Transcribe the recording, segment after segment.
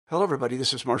Hello, everybody.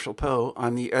 This is Marshall Poe.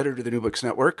 I'm the editor of the New Books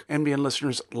Network. NBN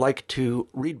listeners like to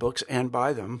read books and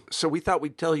buy them. So we thought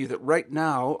we'd tell you that right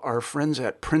now, our friends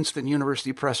at Princeton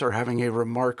University Press are having a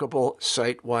remarkable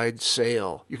site-wide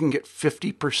sale. You can get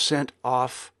 50%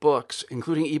 off books,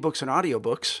 including ebooks and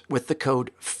audiobooks, with the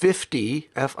code 50,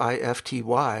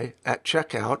 F-I-F-T-Y, at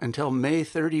checkout until May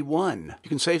 31. You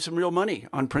can save some real money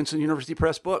on Princeton University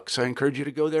Press books. I encourage you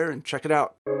to go there and check it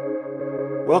out.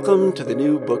 Welcome to the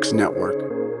New Books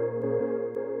Network.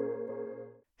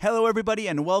 Hello, everybody,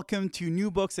 and welcome to New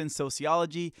Books in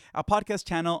Sociology, a podcast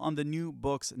channel on the New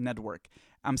Books Network.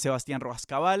 I'm Sebastián Rojas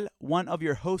Cabal, one of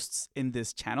your hosts in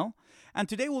this channel, and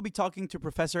today we'll be talking to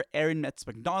Professor Erin Metz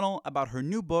McDonnell about her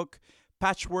new book,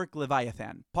 Patchwork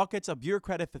Leviathan, Pockets of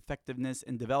Bureaucratic Effectiveness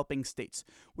in Developing States,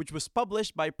 which was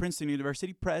published by Princeton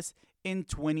University Press in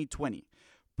 2020.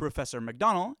 Professor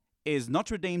McDonnell is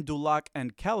Notre Dame Dulac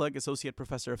and Kellogg Associate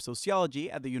Professor of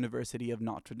Sociology at the University of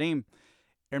Notre Dame.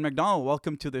 Erin McDonnell,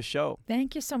 welcome to the show.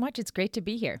 Thank you so much. It's great to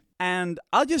be here. And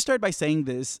I'll just start by saying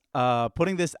this,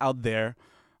 putting this out there.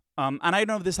 And I don't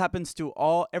know if this happens to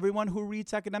everyone who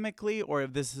reads academically or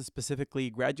if this is specifically a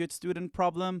graduate student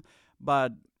problem,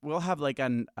 but we'll have like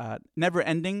a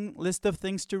never-ending list of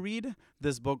things to read.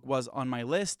 This book was on my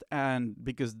list, and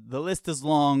because the list is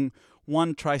long,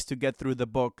 one tries to get through the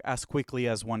book as quickly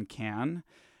as one can.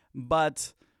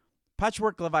 But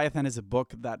Patchwork Leviathan is a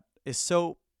book that is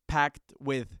so packed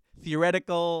with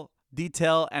theoretical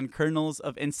detail and kernels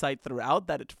of insight throughout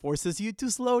that it forces you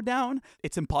to slow down.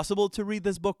 It's impossible to read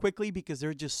this book quickly because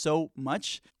there's just so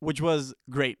much, which was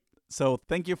great. So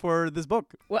thank you for this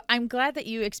book. Well, I'm glad that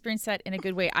you experienced that in a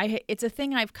good way. It's a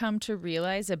thing I've come to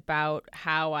realize about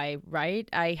how I write.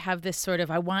 I have this sort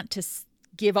of, I want to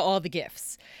give all the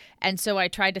gifts. And so I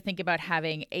tried to think about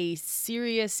having a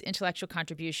serious intellectual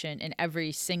contribution in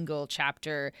every single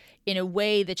chapter. In a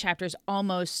way, the chapters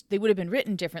they would have been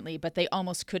written differently, but they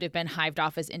almost could have been hived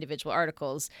off as individual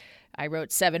articles. I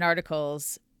wrote 7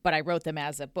 articles, but I wrote them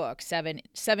as a book,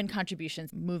 seven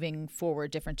contributions moving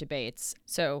forward different debates.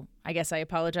 So I guess I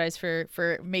apologize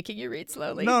for making you read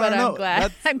slowly, I'm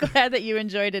glad that you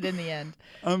enjoyed it in the end.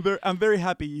 I'm very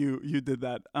happy you did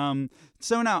that.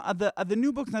 So now at the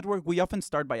New Books Network, we often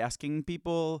start by asking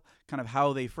people kind of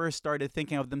how they first started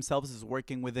thinking of themselves as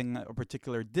working within a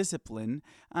particular discipline.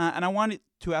 And I wanted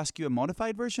to ask you a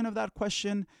modified version of that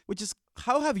question, which is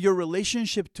how have your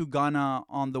relationship to Ghana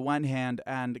on the one hand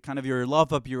and kind of your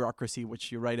love of bureaucracy,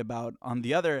 which you write about on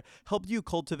the other, helped you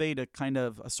cultivate a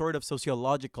sort of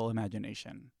sociological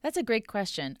imagination? That's a great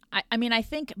question. I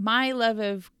think my love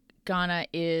of Ghana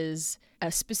is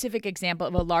a specific example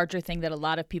of a larger thing that a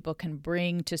lot of people can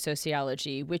bring to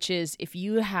sociology, which is if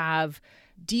you have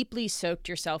deeply soaked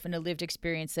yourself in a lived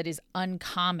experience that is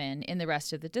uncommon in the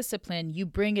rest of the discipline, you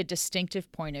bring a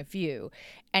distinctive point of view.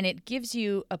 And it gives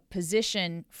you a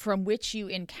position from which you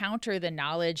encounter the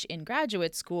knowledge in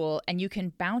graduate school, and you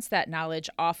can bounce that knowledge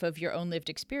off of your own lived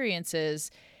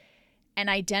experiences and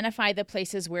identify the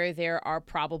places where there are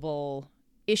probable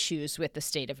issues with the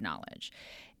state of knowledge.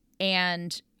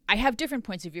 And I have different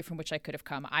points of view from which I could have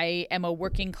come. I am a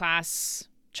working class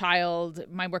child,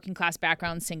 my working class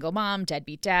background, single mom,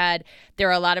 deadbeat dad. There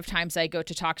are a lot of times I go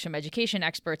to talks from education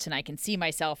experts and I can see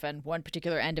myself on one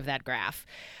particular end of that graph.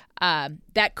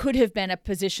 That could have been a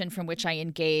position from which I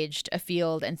engaged a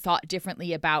field and thought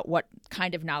differently about what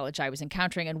kind of knowledge I was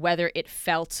encountering and whether it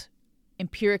felt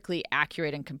empirically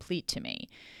accurate and complete to me.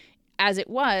 As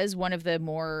it was, one of the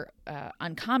more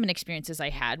uncommon experiences I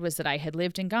had was that I had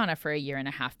lived in Ghana for 1.5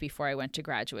 years before I went to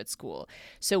graduate school.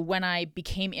 So when I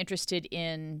became interested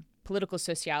in political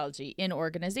sociology in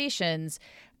organizations,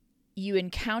 you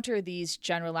encounter these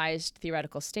generalized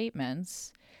theoretical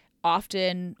statements,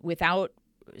 often without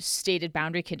stated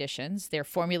boundary conditions. They're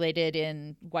formulated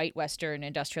in white, Western,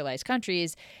 industrialized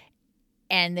countries.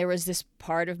 And there was this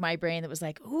part of my brain that was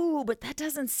like, ooh, but that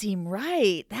doesn't seem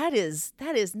right. That is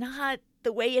not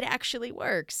the way it actually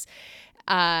works.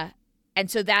 And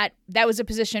so that was a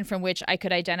position from which I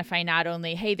could identify not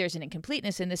only, hey, there's an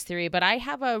incompleteness in this theory, but I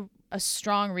have a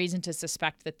strong reason to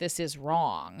suspect that this is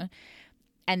wrong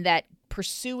and that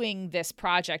pursuing this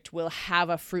project will have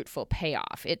a fruitful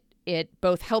payoff. It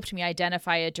both helped me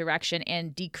identify a direction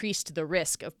and decreased the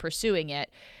risk of pursuing it.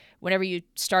 Whenever you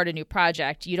start a new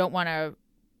project, you don't want to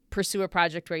pursue a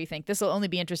project where you think this will only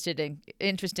be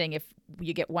interesting if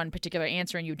you get one particular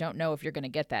answer and you don't know if you're going to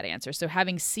get that answer. So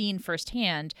having seen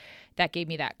firsthand, that gave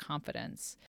me that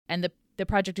confidence. And the the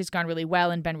project has gone really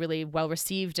well and been really well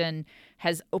received and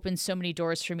has opened so many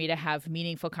doors for me to have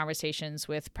meaningful conversations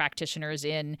with practitioners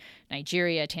in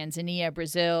Nigeria, Tanzania,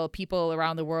 Brazil, people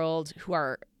around the world who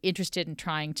are interested in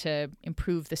trying to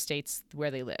improve the states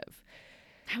where they live.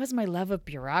 How has my love of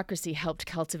bureaucracy helped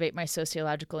cultivate my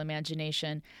sociological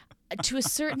imagination? To a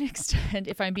certain extent,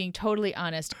 if I'm being totally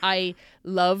honest, I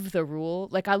love the rule.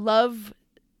 Like, I love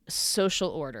social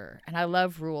order and I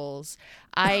love rules.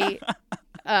 I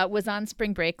was on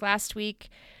spring break last week,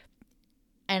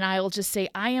 and I'll just say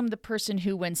I am the person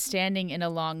who, when standing in a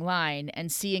long line and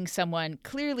seeing someone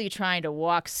clearly trying to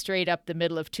walk straight up the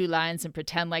middle of two lines and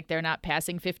pretend like they're not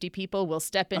passing 50 people, will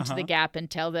step into the gap and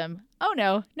tell them, oh,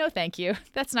 no, thank you.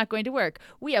 That's not going to work.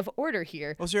 We have order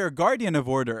here. Oh, so you're a guardian of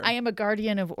order. I am a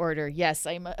guardian of order. Yes,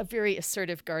 I'm a very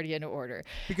assertive guardian of order.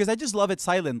 Because I just love it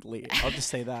silently. I'll just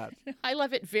say that. I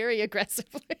love it very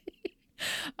aggressively.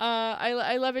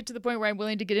 I love it to the point where I'm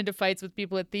willing to get into fights with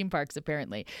people at theme parks,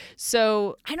 apparently.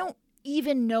 So I don't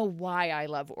even know why I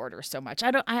love order so much.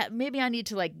 Maybe I need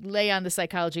to like lay on the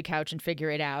psychology couch and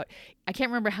figure it out. I can't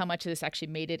remember how much of this actually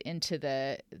made it into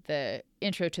the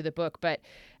intro to the book, but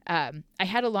I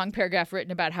had a long paragraph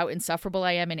written about how insufferable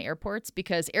I am in airports,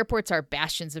 because airports are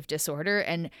bastions of disorder,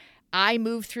 and I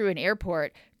move through an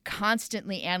airport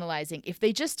constantly analyzing, if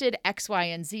they just did X, Y,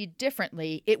 and Z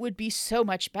differently, it would be so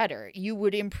much better. You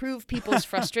would improve people's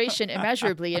frustration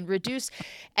immeasurably and reduce.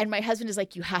 And my husband is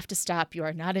like, you have to stop. You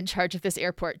are not in charge of this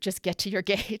airport. Just get to your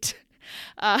gate.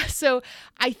 So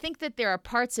I think that there are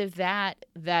parts of that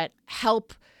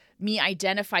help me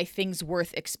identify things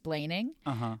worth explaining.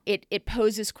 It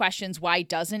poses questions. Why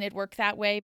doesn't it work that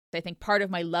way? I think part of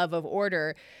my love of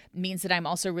order means that I'm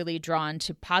also really drawn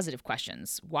to positive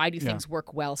questions. Why do things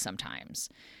work well sometimes?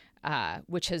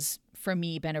 Which has, for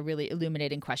me, been a really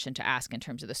illuminating question to ask in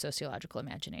terms of the sociological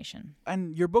imagination.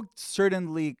 And your book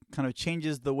certainly kind of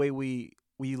changes the way we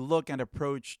look and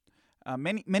approach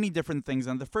many different things.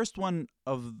 And the first one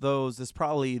of those is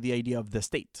probably the idea of the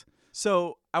state.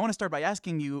 So I want to start by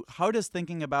asking you, how does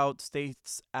thinking about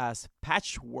states as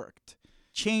patchworked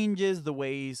changes the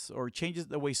way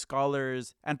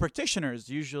scholars and practitioners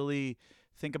usually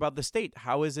think about the state?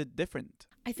 How is it different?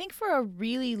 I think for a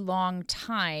really long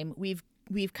time, we've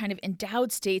kind of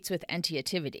endowed states with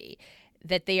entitativity,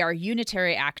 that they are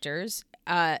unitary actors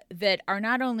that are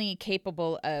not only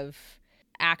capable of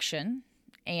action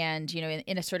and,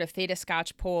 in a sort of Theta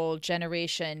Scotch-Pole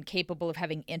generation, capable of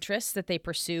having interests that they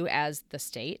pursue as the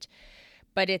state,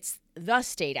 but it's the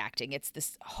state acting. It's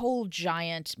this whole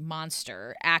giant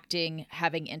monster acting,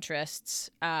 having interests,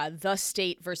 the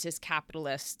state versus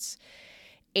capitalists.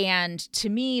 And to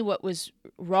me, what was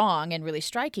wrong and really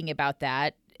striking about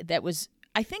that was,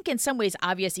 I think, in some ways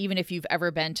obvious, even if you've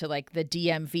ever been to like the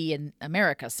DMV in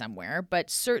America somewhere, but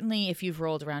certainly if you've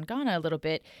rolled around Ghana a little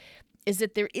bit, is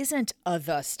that there isn't a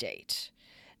the state.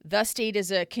 The state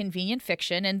is a convenient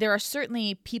fiction, and there are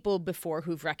certainly people before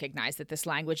who've recognized that this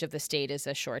language of the state is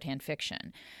a shorthand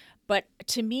fiction. But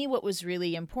to me, what was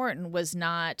really important was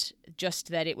not just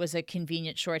that it was a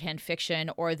convenient shorthand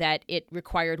fiction or that it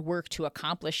required work to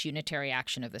accomplish unitary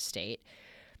action of the state,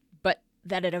 but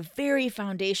that at a very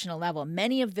foundational level,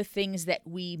 many of the things that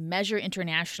we measure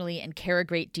internationally and care a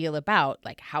great deal about,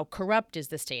 like how corrupt is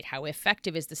the state, how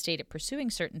effective is the state at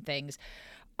pursuing certain things,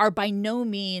 are by no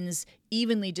means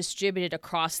evenly distributed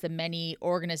across the many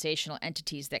organizational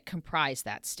entities that comprise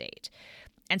that state.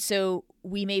 And so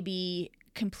we may be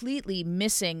completely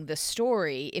missing the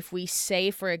story if we say,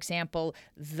 for example,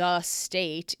 the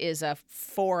state is a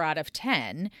 4 out of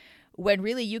 10, when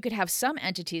really you could have some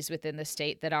entities within the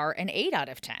state that are an 8 out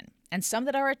of 10 and some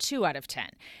that are a 2 out of 10.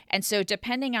 And so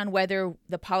depending on whether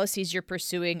the policies you're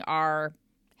pursuing are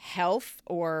health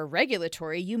or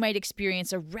regulatory, you might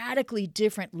experience a radically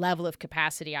different level of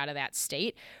capacity out of that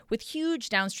state with huge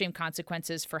downstream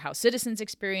consequences for how citizens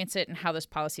experience it and how those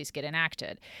policies get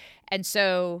enacted. And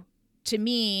so to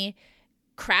me,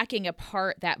 cracking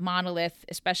apart that monolith,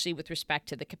 especially with respect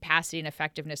to the capacity and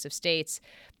effectiveness of states,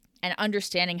 and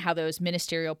understanding how those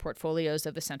ministerial portfolios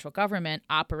of the central government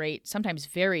operate sometimes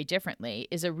very differently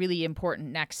is a really important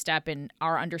next step in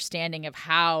our understanding of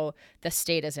how the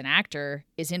state as an actor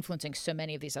is influencing so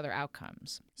many of these other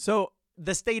outcomes. So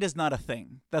the state is not a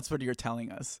thing. That's what you're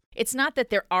telling us. It's not that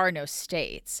there are no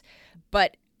states,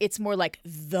 but it's more like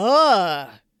the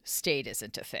state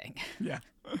isn't a thing. Yeah.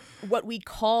 What we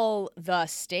call the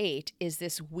state is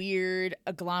this weird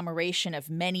agglomeration of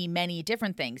many, many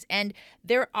different things. And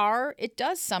it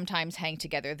does sometimes hang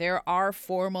together. There are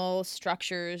formal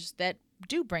structures that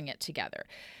do bring it together.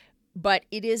 But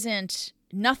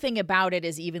nothing about it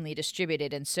is evenly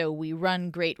distributed. And so we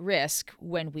run great risk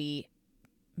when we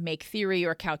make theory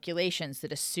or calculations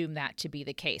that assume that to be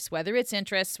the case, whether it's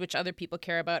interests, which other people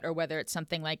care about, or whether it's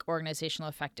something like organizational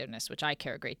effectiveness, which I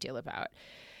care a great deal about.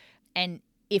 And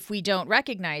if we don't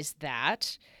recognize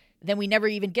that, then we never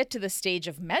even get to the stage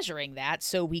of measuring that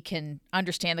so we can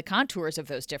understand the contours of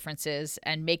those differences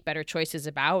and make better choices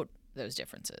about those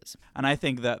differences. And I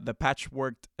think that the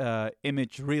patchwork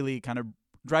image really kind of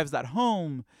drives that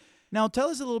home. Now, tell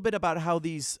us a little bit about how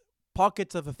these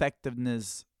pockets of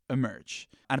effectiveness emerge,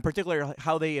 and particularly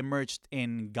how they emerged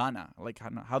in Ghana. Like,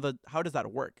 how does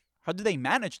that work? How do they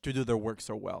manage to do their work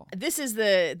so well? This is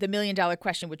the $1 million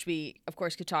question, which we, of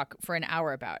course, could talk for an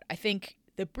hour about. I think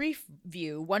the brief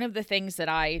view, one of the things that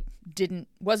I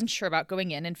wasn't sure about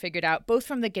going in and figured out, both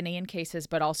from the Ghanaian cases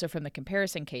but also from the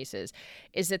comparison cases,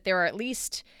 is that there are at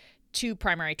least two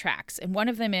primary tracks. And one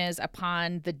of them is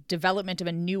upon the development of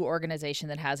a new organization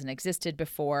that hasn't existed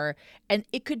before. And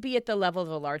it could be at the level of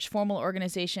a large formal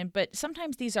organization, but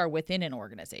sometimes these are within an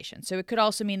organization. So it could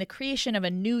also mean the creation of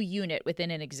a new unit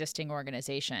within an existing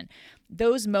organization.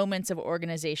 Those moments of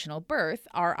organizational birth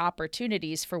are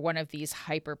opportunities for one of these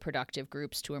hyper-productive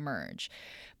groups to emerge.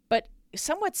 But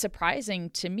somewhat surprising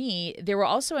to me, there were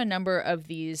also a number of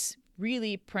these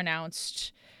really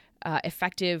pronounced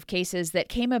effective cases that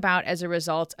came about as a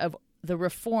result of the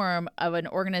reform of an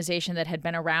organization that had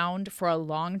been around for a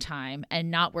long time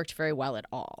and not worked very well at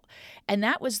all. And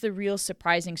that was the real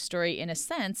surprising story in a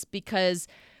sense, because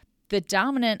the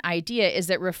dominant idea is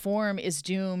that reform is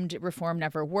doomed, reform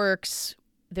never works.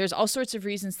 There's all sorts of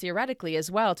reasons theoretically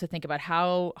as well to think about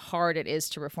how hard it is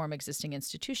to reform existing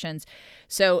institutions.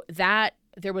 So that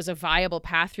there was a viable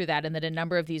path through that, and that a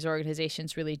number of these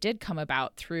organizations really did come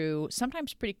about through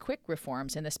sometimes pretty quick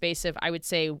reforms in the space of, I would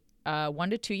say, 1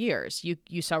 to 2 years.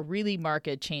 You saw really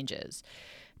marked changes.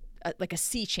 Like a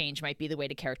sea change might be the way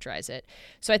to characterize it.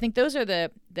 So I think those are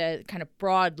the kind of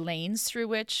broad lanes through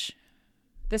which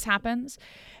this happens.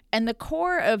 And the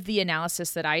core of the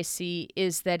analysis that I see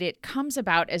is that it comes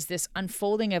about as this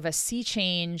unfolding of a sea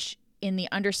change in the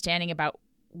understanding about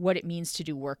what it means to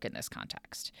do work in this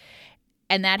context.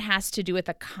 And that has to do with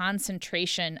the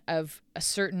concentration of a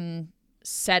certain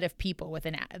set of people with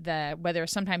whether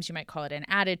sometimes you might call it an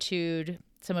attitude.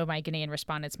 Some of my Ghanaian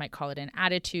respondents might call it an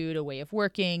attitude, a way of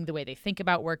working, the way they think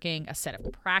about working. A set of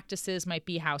practices might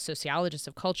be how sociologists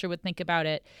of culture would think about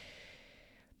it.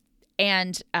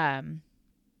 And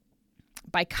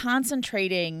by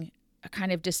concentrating a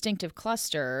kind of distinctive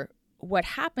cluster, what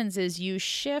happens is you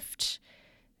shift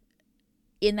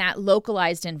in that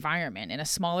localized environment, in a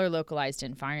smaller localized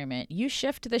environment, you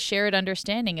shift the shared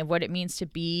understanding of what it means to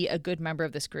be a good member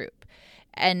of this group.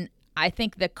 And I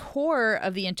think the core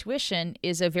of the intuition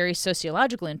is a very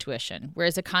sociological intuition,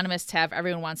 whereas economists have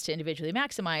everyone wants to individually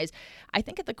maximize. I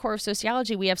think at the core of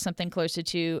sociology, we have something closer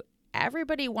to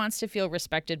everybody wants to feel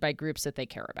respected by groups that they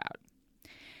care about.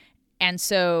 And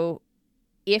so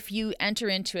if you enter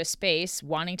into a space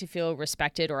wanting to feel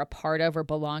respected or a part of or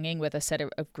belonging with a set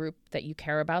of group that you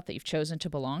care about, that you've chosen to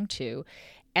belong to,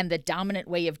 and the dominant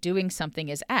way of doing something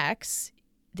is X,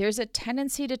 there's a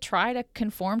tendency to try to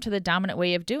conform to the dominant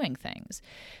way of doing things.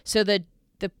 So the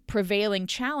prevailing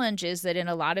challenge is that in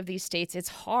a lot of these states, it's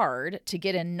hard to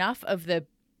get enough of the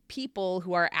people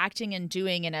who are acting and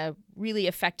doing in a really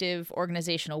effective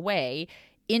organizational way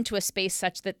into a space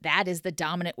such that that is the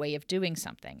dominant way of doing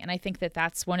something. And I think that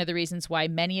that's one of the reasons why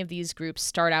many of these groups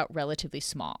start out relatively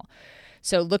small.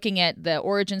 So looking at the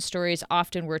origin stories,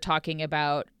 often we're talking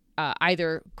about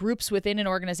either groups within an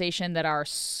organization that are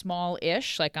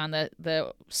small-ish, like on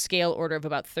the scale order of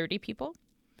about 30 people,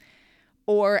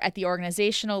 or at the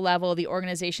organizational level, the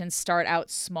organizations start out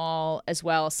small as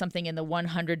well, something in the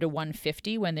 100 to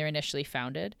 150 when they're initially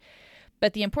founded.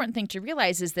 But the important thing to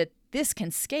realize is that this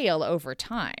can scale over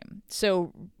time.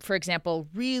 So, for example,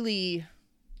 really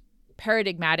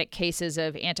paradigmatic cases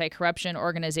of anti-corruption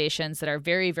organizations that are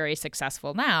very, very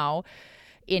successful now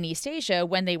in East Asia,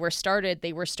 when they were started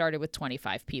with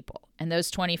 25 people. And those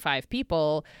 25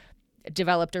 people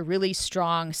developed a really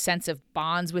strong sense of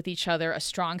bonds with each other, a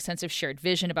strong sense of shared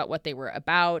vision about what they were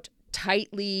about,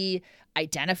 tightly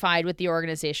identified with the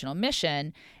organizational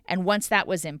mission. And once that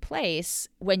was in place,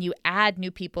 when you add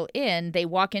new people in, they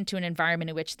walk into an environment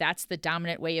in which that's the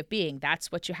dominant way of being.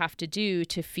 That's what you have to do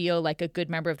to feel like a good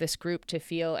member of this group, to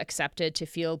feel accepted, to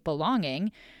feel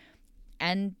belonging.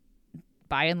 And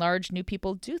by and large, new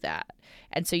people do that.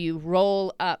 And so you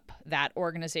roll up that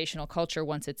organizational culture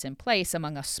once it's in place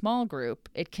among a small group,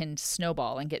 it can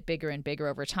snowball and get bigger and bigger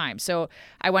over time. So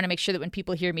I want to make sure that when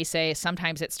people hear me say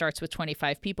sometimes it starts with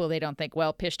 25 people, they don't think,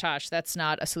 well, pish tosh, that's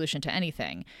not a solution to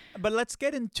anything. But let's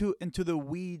get into the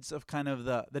weeds of kind of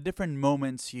the different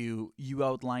moments you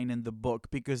outline in the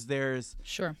book, because there's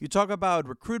Sure. You talk about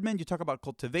recruitment, you talk about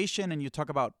cultivation, and you talk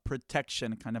about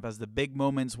protection kind of as the big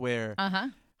moments where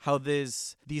how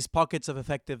these pockets of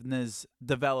effectiveness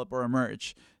develop or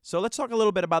emerge. So let's talk a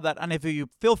little bit about that. And if you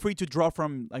feel free to draw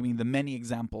from, the many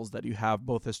examples that you have,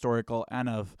 both historical and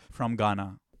from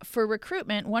Ghana. For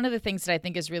recruitment, one of the things that I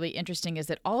think is really interesting is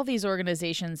that all of these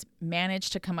organizations manage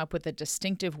to come up with a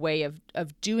distinctive way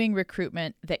of doing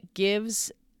recruitment that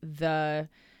gives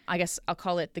I guess I'll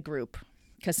call it the group,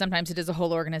 because sometimes it is a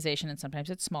whole organization and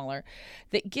sometimes it's smaller,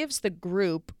 that gives the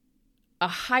group a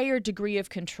higher degree of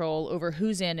control over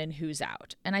who's in and who's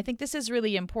out. And I think this is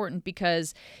really important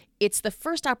because it's the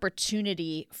first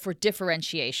opportunity for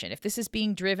differentiation. If this is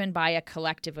being driven by a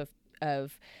collective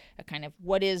of a kind of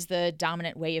what is the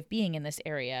dominant way of being in this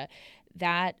area,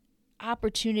 that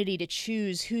opportunity to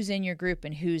choose who's in your group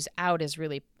and who's out is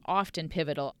really often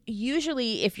pivotal.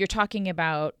 Usually, if you're talking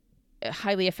about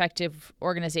highly effective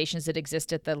organizations that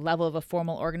exist at the level of a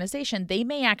formal organization, they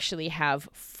may actually have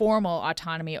formal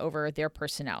autonomy over their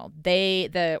personnel.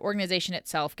 The organization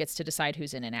itself gets to decide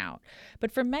who's in and out.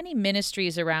 But for many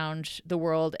ministries around the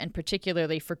world, and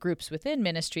particularly for groups within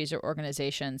ministries or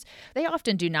organizations, they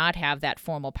often do not have that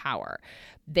formal power.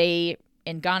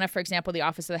 In Ghana, for example, the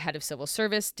Office of the Head of Civil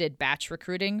Service did batch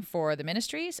recruiting for the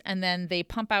ministries, and then they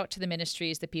pump out to the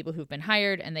ministries the people who've been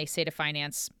hired, and they say to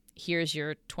finance, here's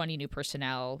your 20 new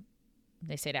personnel.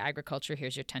 They say to agriculture,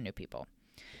 here's your 10 new people.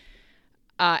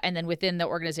 And then within the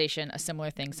organization, a similar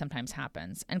thing sometimes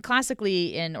happens. And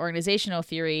classically, in organizational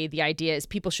theory, the idea is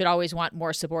people should always want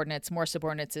more subordinates. More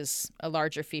subordinates is a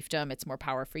larger fiefdom. It's more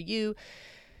power for you.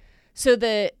 So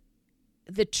the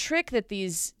trick that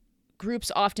these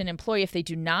groups often employ if they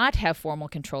do not have formal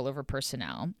control over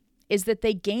personnel is that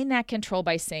they gain that control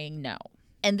by saying no.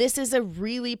 And this is a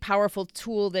really powerful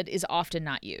tool that is often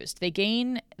not used. They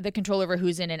gain the control over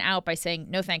who's in and out by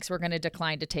saying, no, thanks, we're going to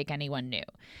decline to take anyone new.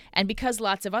 And because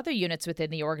lots of other units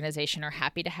within the organization are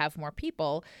happy to have more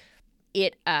people,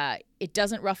 it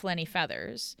doesn't ruffle any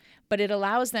feathers, but it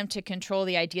allows them to control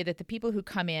the idea that the people who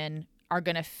come in are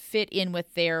going to fit in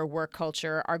with their work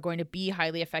culture, are going to be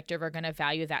highly effective, are going to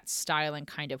value that style and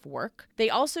kind of work. They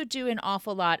also do an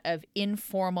awful lot of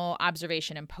informal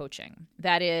observation and poaching.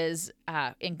 That is,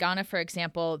 in Ghana, for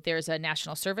example, there's a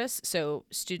national service. So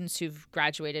students who've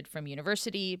graduated from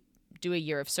university do a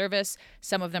year of service.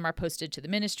 Some of them are posted to the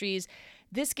ministries.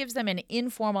 This gives them an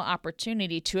informal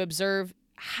opportunity to observe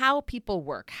how people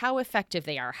work, how effective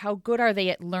they are, how good are they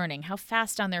at learning, how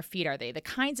fast on their feet are they, the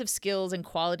kinds of skills and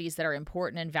qualities that are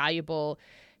important and valuable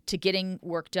to getting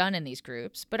work done in these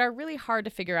groups, but are really hard to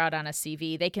figure out on a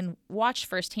CV. They can watch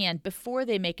firsthand before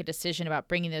they make a decision about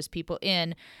bringing those people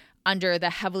in under the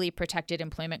heavily protected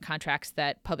employment contracts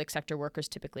that public sector workers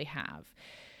typically have.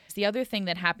 The other thing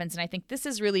that happens, and I think this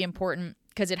is really important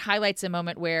because it highlights a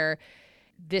moment where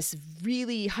this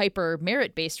really hyper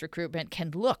merit-based recruitment can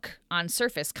look on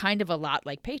surface kind of a lot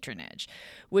like patronage,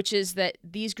 which is that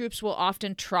these groups will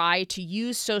often try to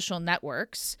use social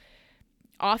networks.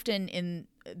 Often in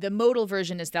the modal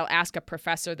version is they'll ask a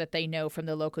professor that they know from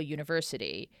the local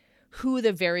university who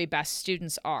the very best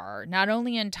students are, not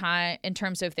only in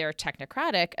terms of their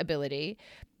technocratic ability,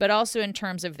 but also in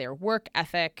terms of their work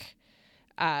ethic.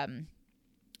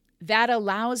 That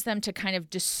allows them to kind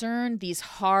of discern these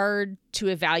hard to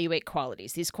evaluate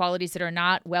qualities, these qualities that are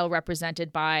not well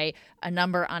represented by a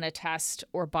number on a test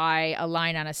or by a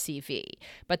line on a CV,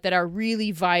 but that are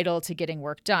really vital to getting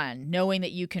work done, knowing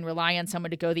that you can rely on someone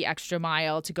to go the extra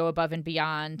mile, to go above and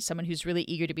beyond, someone who's really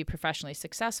eager to be professionally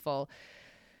successful.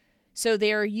 So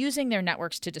they're using their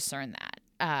networks to discern that.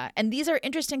 And these are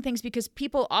interesting things because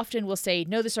people often will say,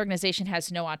 no, this organization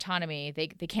has no autonomy. They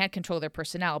can't control their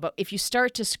personnel. But if you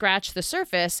start to scratch the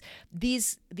surface,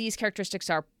 these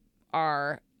characteristics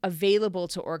are available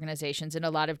to organizations in a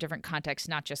lot of different contexts,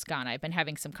 not just Ghana. I've been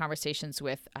having some conversations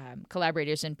with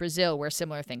collaborators in Brazil where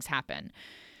similar things happen.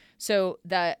 So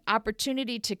the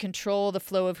opportunity to control the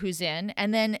flow of who's in,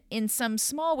 and then in some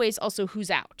small ways also who's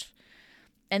out.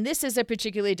 And this is a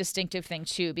particularly distinctive thing,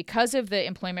 too, because of the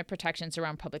employment protections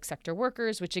around public sector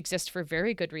workers, which exist for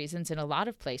very good reasons in a lot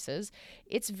of places.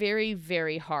 It's very,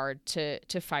 very hard to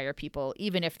fire people,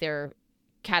 even if they're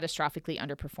catastrophically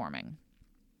underperforming.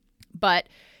 But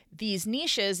these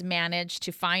niches manage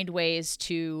to find ways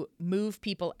to move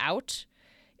people out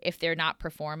if they're not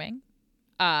performing.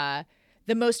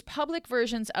 The most public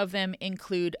versions of them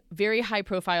include very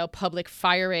high-profile public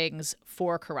firings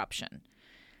for corruption.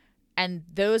 And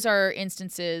those are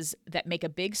instances that make a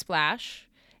big splash.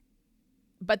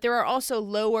 But there are also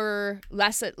lower,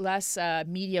 less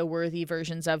media-worthy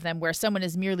versions of them where someone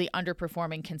is merely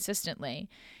underperforming consistently.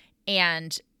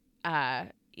 And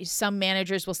some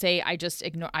managers will say, I just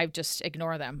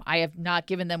ignore them. I have not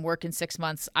given them work in 6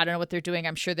 months. I don't know what they're doing.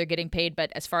 I'm sure they're getting paid,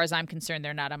 but as far as I'm concerned,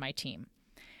 they're not on my team.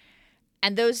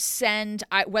 And those send,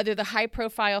 whether the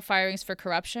high-profile firings for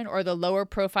corruption or the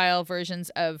lower-profile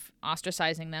versions of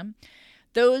ostracizing them,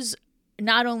 those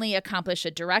not only accomplish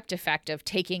a direct effect of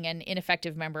taking an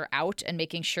ineffective member out and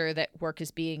making sure that work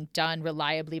is being done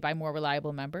reliably by more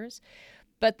reliable members,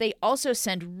 but they also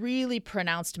send really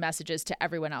pronounced messages to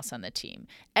everyone else on the team.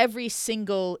 Every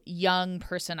single young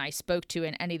person I spoke to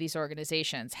in any of these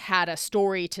organizations had a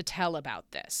story to tell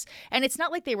about this. And it's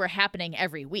not like they were happening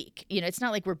every week. It's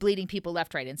not like we're bleeding people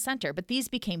left, right, and center, but these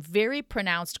became very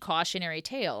pronounced cautionary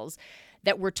tales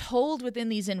that were told within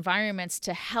these environments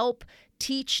to help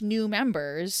teach new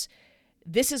members,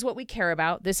 this is what we care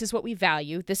about, this is what we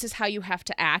value, this is how you have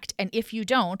to act, and if you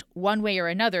don't, one way or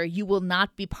another, you will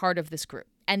not be part of this group.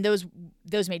 And those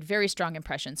made very strong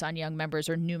impressions on young members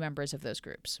or new members of those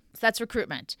groups. So that's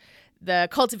recruitment. The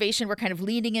cultivation, we're kind of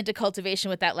leaning into cultivation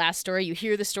with that last story. You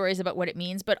hear the stories about what it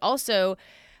means, but also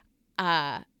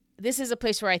this is a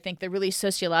place where I think the really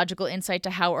sociological insight to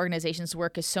how organizations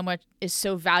work is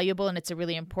so valuable, and it's a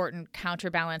really important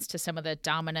counterbalance to some of the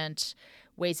dominant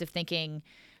ways of thinking,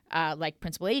 like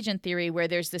principal agent theory, where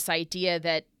there's this idea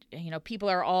that people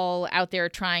are all out there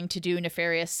trying to do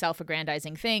nefarious,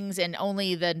 self-aggrandizing things, and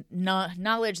only the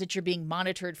knowledge that you're being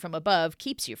monitored from above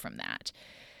keeps you from that.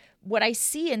 What I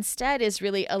see instead is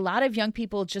really a lot of young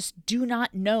people just do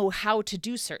not know how to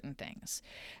do certain things.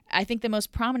 I think the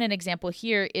most prominent example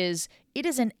here is it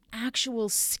is an actual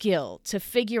skill to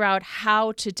figure out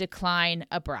how to decline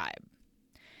a bribe,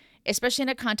 especially in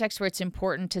a context where it's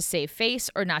important to save face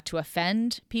or not to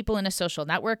offend people in a social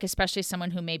network, especially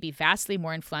someone who may be vastly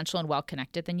more influential and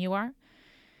well-connected than you are.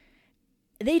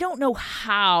 They don't know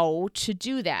how to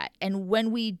do that. And when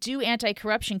we do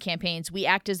anti-corruption campaigns, we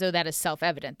act as though that is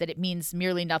self-evident, that it means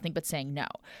merely nothing but saying no.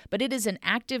 But it is an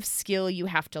active skill you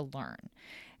have to learn.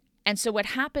 And so what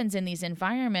happens in these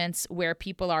environments where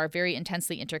people are very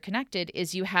intensely interconnected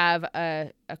is you have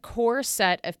a core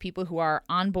set of people who are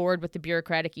on board with the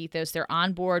bureaucratic ethos. They're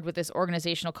on board with this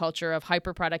organizational culture of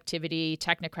hyper-productivity,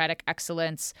 technocratic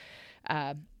excellence,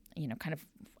 kind of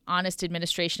honest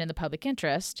administration in the public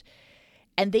interest.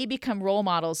 And they become role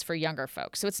models for younger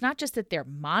folks. So it's not just that they're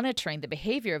monitoring the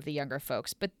behavior of the younger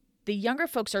folks, but the younger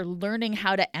folks are learning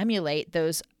how to emulate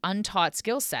those untaught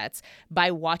skill sets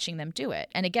by watching them do it.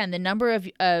 And again, the number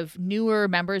of newer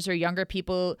members or younger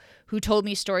people who told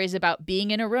me stories about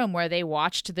being in a room where they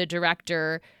watched the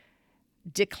director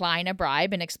decline a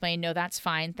bribe and explain, no, that's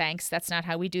fine, thanks. That's not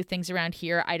how we do things around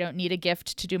here. I don't need a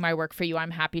gift to do my work for you.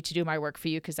 I'm happy to do my work for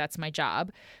you because that's my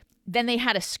job. Then they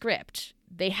had a script.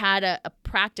 They had a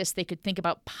practice they could think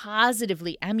about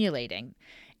positively emulating.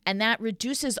 And that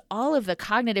reduces all of the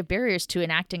cognitive barriers to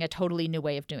enacting a totally new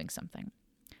way of doing something.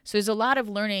 So there's a lot of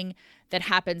learning that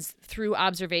happens through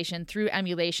observation, through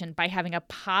emulation, by having a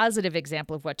positive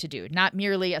example of what to do, not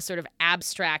merely a sort of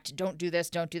abstract, don't do this,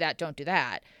 don't do that, don't do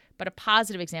that, but a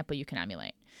positive example you can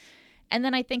emulate. And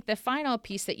then I think the final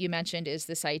piece that you mentioned is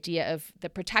this idea of the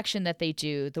protection that they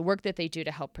do, the work that they do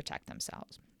to help protect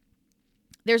themselves.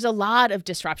 There's a lot of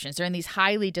disruptions. They're in these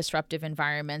highly disruptive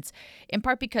environments, in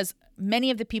part because many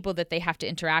of the people that they have to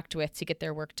interact with to get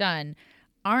their work done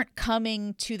aren't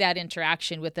coming to that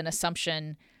interaction with an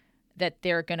assumption that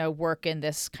they're going to work in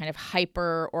this kind of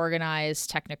hyper-organized,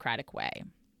 technocratic way.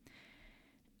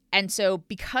 And so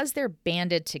because they're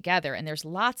banded together, and there's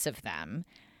lots of them,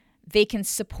 they can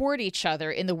support each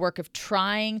other in the work of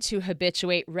trying to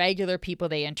habituate regular people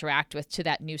they interact with to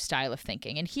that new style of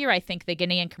thinking. And here I think the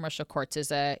Ghanaian commercial courts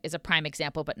is a prime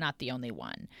example, but not the only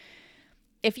one.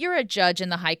 If you're a judge in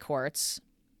the high courts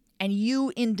and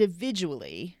you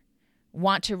individually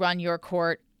want to run your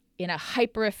court in a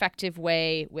hyper-effective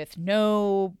way with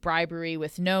no bribery,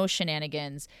 with no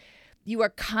shenanigans, you are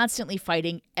constantly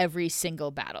fighting every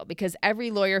single battle because every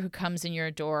lawyer who comes in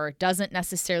your door doesn't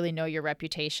necessarily know your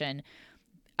reputation.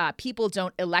 People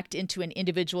don't elect into an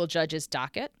individual judge's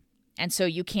docket. And so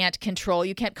you can't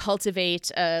cultivate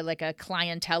like a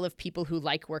clientele of people who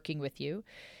like working with you.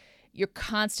 You're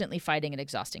constantly fighting an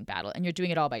exhausting battle, and you're doing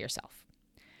it all by yourself.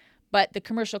 But the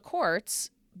commercial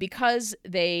courts, because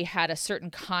they had a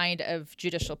certain kind of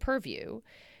judicial purview,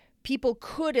 people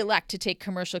could elect to take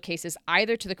commercial cases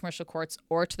either to the commercial courts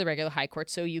or to the regular high court.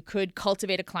 So you could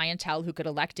cultivate a clientele who could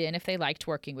elect in if they liked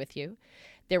working with you.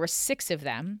 There were 6 of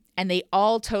them, and they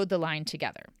all towed the line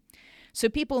together. So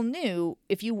people knew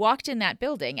if you walked in that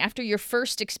building after your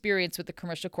first experience with the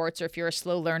commercial courts, or if you're a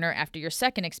slow learner after your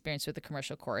second experience with the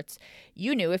commercial courts,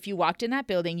 you knew if you walked in that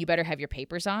building, you better have your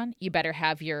papers on, you better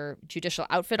have your judicial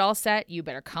outfit all set, you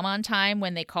better come on time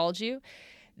when they called you.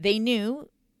 They knew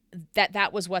that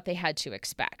that was what they had to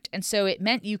expect. And so it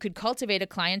meant you could cultivate a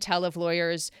clientele of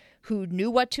lawyers who knew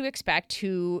what to expect,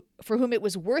 for whom it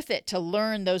was worth it to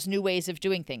learn those new ways of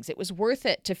doing things. It was worth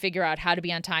it to figure out how to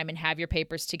be on time and have your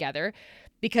papers together,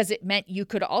 because it meant you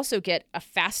could also get a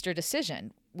faster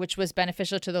decision, which was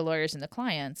beneficial to the lawyers and the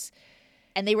clients.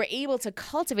 And they were able to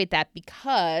cultivate that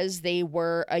because they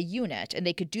were a unit, and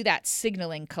they could do that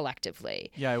signaling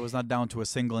collectively. Yeah, it was not down to a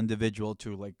single individual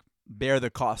to bear the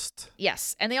cost.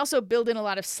 Yes. And they also build in a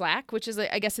lot of slack, which is,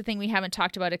 I guess, the thing we haven't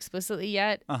talked about explicitly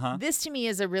yet. This, to me,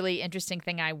 is a really interesting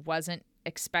thing I wasn't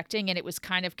expecting. And it was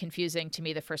kind of confusing to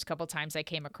me the first couple times I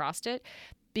came across it,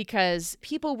 because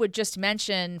people would just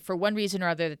mention for one reason or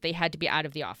other that they had to be out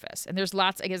of the office. And there's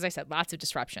lots, as I said, lots of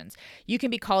disruptions. You can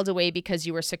be called away because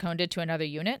you were seconded to another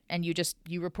unit, and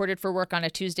you reported for work on a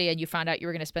Tuesday and you found out you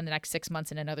were going to spend the next 6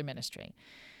 months in another ministry.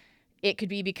 It could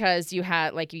be because you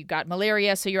got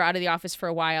malaria, so you're out of the office for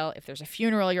a while. If there's a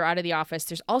funeral, you're out of the office.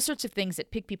 There's all sorts of things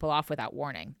that pick people off without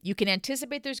warning. You can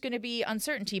anticipate there's going to be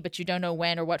uncertainty, but you don't know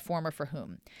when or what form or for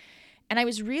whom. And I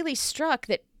was really struck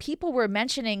that people were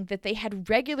mentioning that they had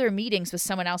regular meetings with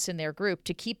someone else in their group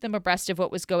to keep them abreast of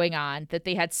what was going on, that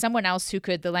they had someone else who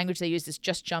could, the language they used is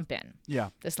just jump in. Yeah.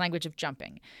 This language of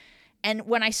jumping. And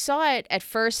when I saw it at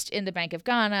first in the Bank of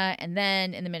Ghana, and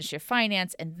then in the Ministry of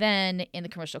Finance, and then in the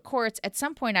commercial courts, at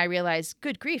some point I realized,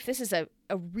 good grief, this is a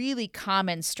really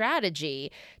common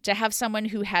strategy to have someone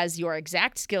who has your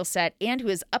exact skill set and who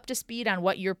is up to speed on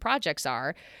what your projects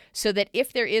are, so that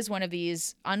if there is one of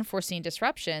these unforeseen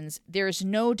disruptions, there's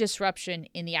no disruption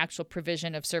in the actual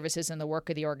provision of services and the work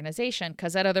of the organization,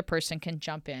 because that other person can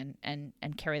jump in and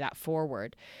carry that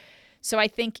forward. So I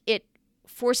think it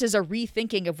forces a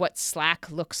rethinking of what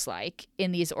Slack looks like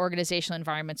in these organizational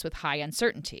environments with high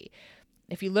uncertainty.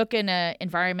 If you look in an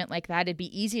environment like that, it'd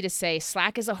be easy to say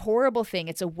Slack is a horrible thing.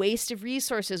 It's a waste of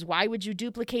resources. Why would you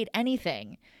duplicate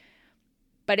anything?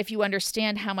 But if you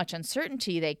understand how much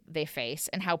uncertainty they face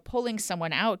and how pulling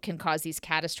someone out can cause these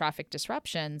catastrophic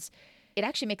disruptions, it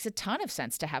actually makes a ton of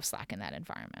sense to have Slack in that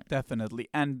environment. Definitely.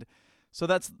 And so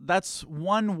that's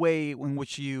one way in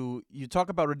which you talk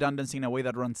about redundancy in a way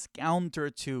that runs counter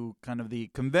to kind of the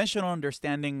conventional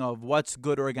understanding of what's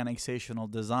good organizational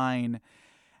design.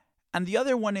 And the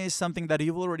other one is something that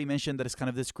you've already mentioned, that is kind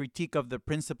of this critique of the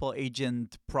principal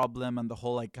agent problem and the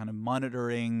whole kind of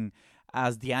monitoring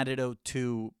as the antidote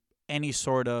to any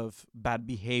sort of bad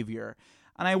behavior.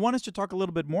 And I want us to talk a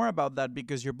little bit more about that,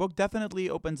 because your book definitely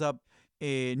opens up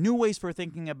new ways for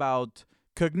thinking about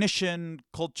cognition,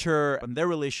 culture, and their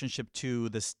relationship to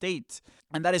the state.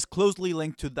 And that is closely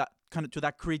linked to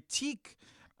that critique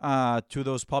to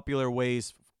those popular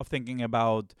ways of thinking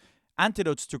about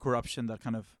antidotes to corruption that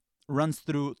kind of runs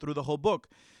through the whole book.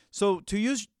 So to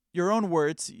use your own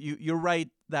words, you write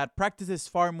that practice is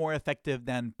far more effective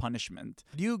than punishment.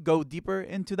 Do you go deeper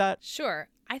into that? Sure.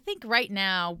 I think right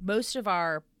now, most of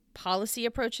our policy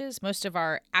approaches, most of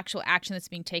our actual action that's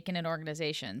being taken in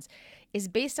organizations is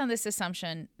based on this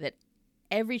assumption that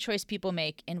every choice people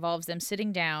make involves them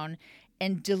sitting down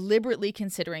and deliberately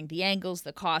considering the angles,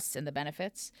 the costs, and the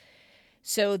benefits.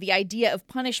 So the idea of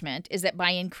punishment is that by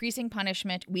increasing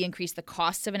punishment, we increase the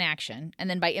costs of an action, and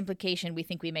then by implication, we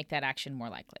think we make that action more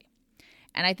likely.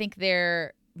 And I think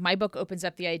my book opens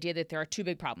up the idea that there are 2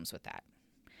 big problems with that.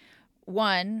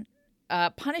 One,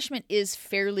 punishment is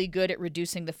fairly good at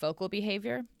reducing the focal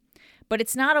behavior, but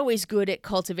it's not always good at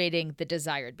cultivating the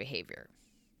desired behavior.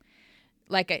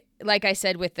 Like I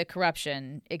said with the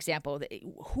corruption example,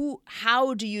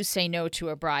 how do you say no to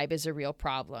a bribe is a real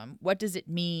problem. What does it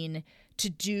mean to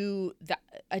do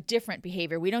a different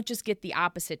behavior? We don't just get the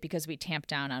opposite because we tamp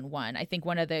down on one. I think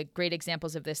one of the great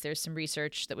examples of this, there's some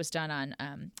research that was done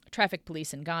on traffic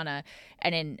police in Ghana,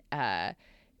 and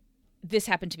this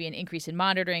happened to be an increase in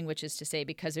monitoring, which is to say,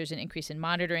 because there's an increase in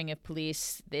monitoring of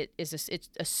police, it's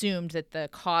assumed that the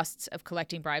costs of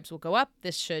collecting bribes will go up.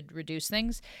 This should reduce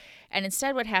things. And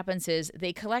instead what happens is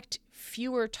they collect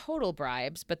fewer total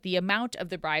bribes, but the amount of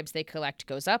the bribes they collect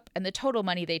goes up, and the total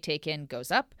money they take in goes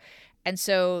up. And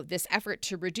so this effort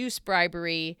to reduce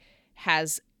bribery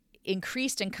has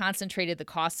increased and concentrated the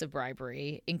costs of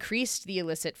bribery, increased the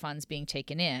illicit funds being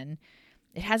taken in.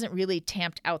 It hasn't really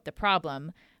tamped out the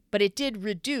problem, but it did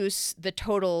reduce the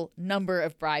total number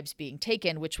of bribes being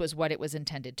taken, which was what it was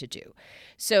intended to do.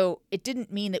 So it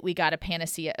didn't mean that we got a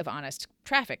panacea of honest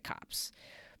traffic cops.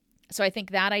 So I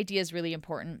think that idea is really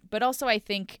important. But also I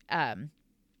think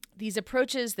these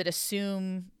approaches that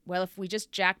assume, well, if we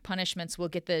just jack punishments, we'll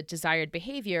get the desired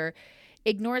behavior,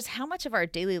 ignores how much of our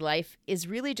daily life is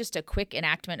really just a quick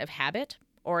enactment of habit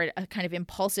or a kind of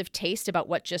impulsive taste about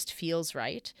what just feels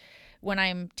right. When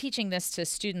I'm teaching this to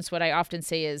students, what I often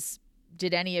say is,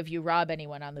 did any of you rob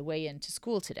anyone on the way into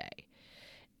school today?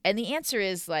 And the answer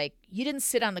is like, you didn't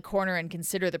sit on the corner and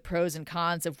consider the pros and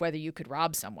cons of whether you could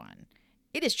rob someone.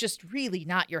 It is just really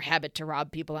not your habit to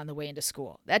rob people on the way into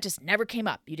school. That just never came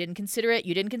up. You didn't consider it.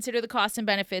 You didn't consider the costs and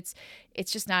benefits.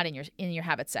 It's just not in your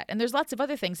habit set. And there's lots of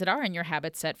other things that are in your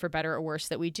habit set, for better or worse,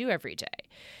 that we do every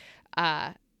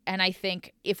day. And I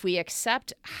think if we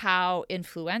accept how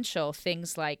influential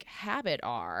things like habit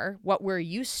are, what we're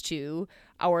used to,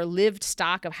 our lived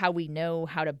stock of how we know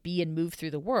how to be and move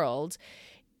through the world,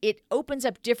 it opens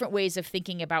up different ways of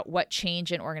thinking about what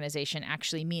change in organization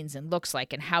actually means and looks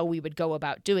like and how we would go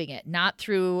about doing it, not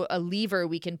through a lever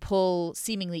we can pull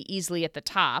seemingly easily at the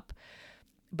top,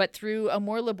 but through a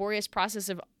more laborious process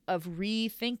of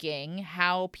rethinking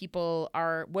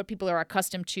what people are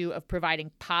accustomed to, of providing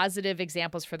positive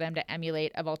examples for them to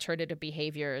emulate of alternative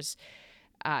behaviors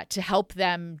to help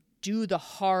them do the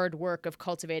hard work of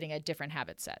cultivating a different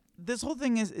habit set. This whole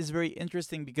thing is very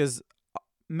interesting because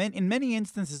in many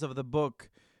instances of the book,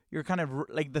 you're kind of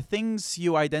like the things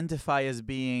you identify as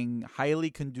being highly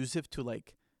conducive to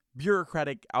like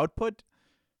bureaucratic output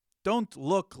don't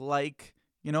look like,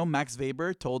 Max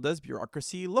Weber told us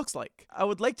bureaucracy looks like. I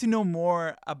would like to know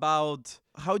more about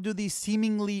how do these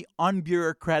seemingly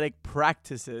unbureaucratic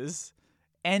practices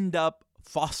end up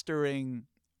fostering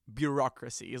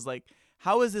bureaucracy? Is like,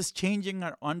 how is this changing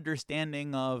our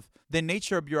understanding of the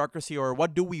nature of bureaucracy, or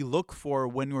what do we look for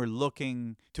when we're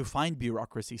looking to find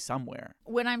bureaucracy somewhere?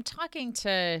 When I'm talking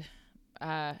to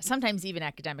sometimes even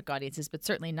academic audiences, but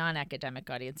certainly non-academic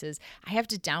audiences, I have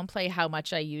to downplay how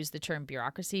much I use the term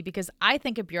bureaucracy because I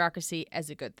think of bureaucracy as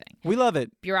a good thing. We love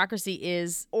it. Bureaucracy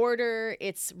is order,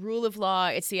 it's rule of law,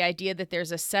 it's the idea that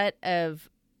there's a set of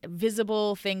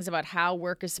visible things about how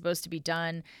work is supposed to be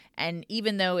done. And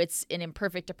even though it's an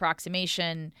imperfect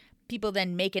approximation, people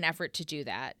then make an effort to do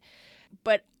that.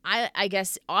 But I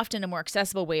guess often a more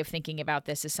accessible way of thinking about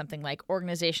this is something like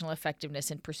organizational effectiveness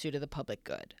in pursuit of the public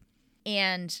good.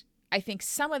 And I think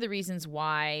some of the reasons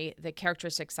why the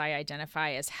characteristics I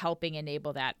identify as helping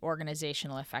enable that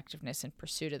organizational effectiveness in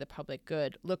pursuit of the public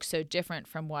good look so different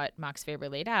from what Max Weber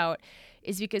laid out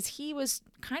is because he was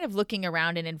kind of looking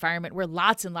around an environment where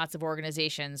lots and lots of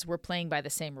organizations were playing by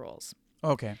the same rules.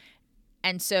 Okay.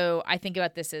 And so I think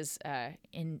about this as,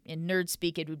 in nerd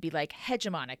speak, it would be like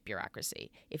hegemonic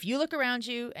bureaucracy. If you look around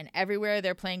you and everywhere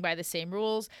they're playing by the same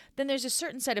rules, then there's a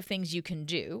certain set of things you can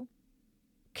do,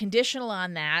 conditional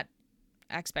on that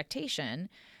expectation,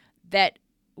 that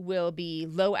will be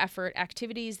low effort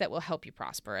activities that will help you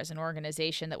prosper as an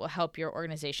organization, that will help your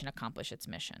organization accomplish its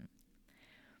mission.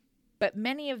 But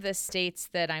many of the states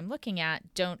that I'm looking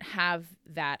at don't have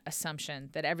that assumption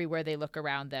that everywhere they look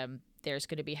around them, there's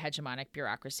going to be hegemonic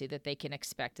bureaucracy, that they can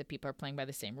expect that people are playing by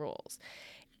the same rules.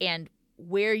 And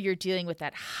where you're dealing with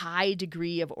that high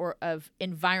degree of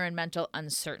environmental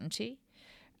uncertainty,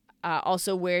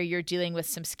 also where you're dealing with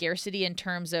some scarcity in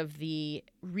terms of the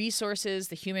resources,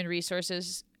 the human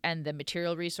resources and the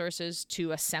material resources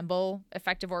to assemble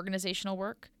effective organizational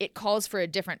work, it calls for a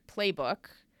different playbook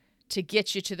to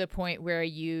get you to the point where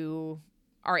you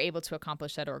are able to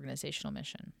accomplish that organizational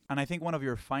mission. And I think one of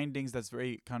your findings that's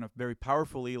very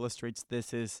powerfully illustrates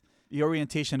this is the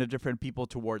orientation of different people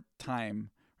toward time,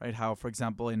 right? How, for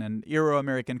example, in an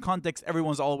Euro-American context,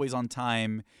 everyone's always on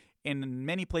time. In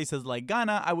many places like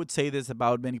Ghana, I would say this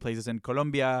about many places in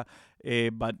Colombia,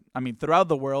 but I mean, throughout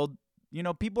the world,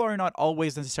 people are not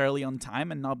always necessarily on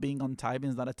time, and not being on time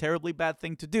is not a terribly bad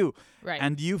thing to do. Right.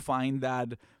 And you find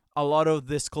that a lot of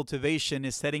this cultivation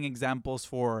is setting examples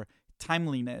for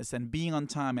timeliness and being on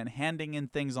time and handing in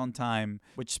things on time,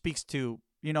 which speaks to,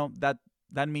 that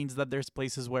means that there's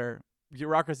places where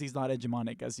bureaucracy is not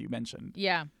hegemonic, as you mentioned.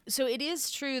 Yeah. So it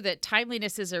is true that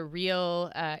timeliness is a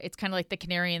real, it's kind of like the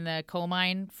canary in the coal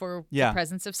mine for the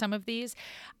presence of some of these.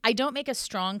 I don't make a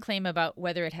strong claim about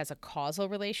whether it has a causal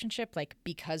relationship, like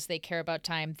because they care about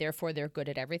time, therefore they're good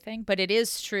at everything. But it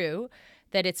is true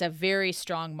that it's a very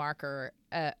strong marker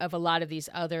of a lot of these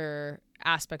other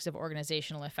aspects of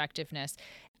organizational effectiveness.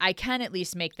 I can at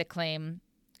least make the claim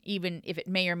even if it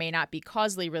may or may not be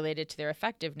causally related to their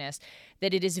effectiveness,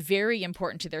 that it is very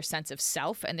important to their sense of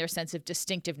self and their sense of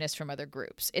distinctiveness from other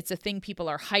groups. It's a thing people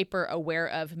are hyper aware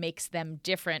of, makes them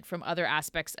different from other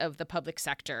aspects of the public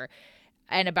sector,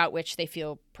 and about which they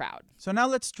feel proud. So now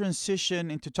let's transition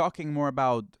into talking more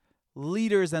about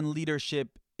leaders and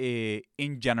leadership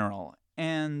in general.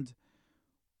 And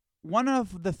one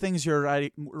of the things you're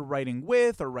writing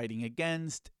with or writing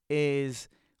against is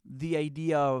the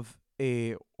idea of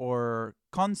or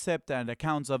concept and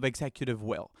accounts of executive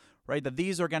will, right? That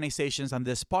these organizations and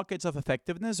these pockets of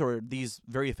effectiveness, or these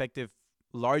very effective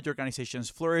large organizations,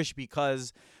 flourish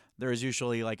because there's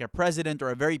usually like a president or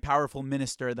a very powerful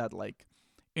minister that like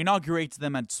inaugurates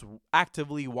them and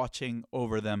actively watching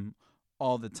over them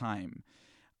all the time.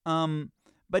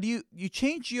 But you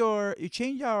change our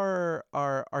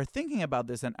thinking about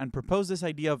this and propose this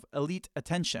idea of elite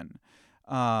attention.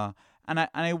 And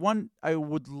I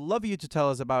would love you to tell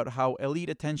us about how elite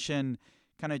attention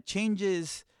kind of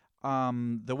changes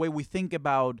the way we think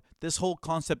about this whole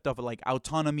concept of like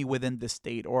autonomy within the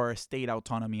state, or state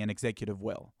autonomy and executive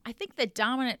will. I think the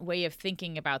dominant way of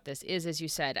thinking about this is, as you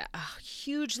said, a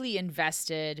hugely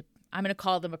invested, I'm going to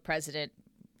call them a president,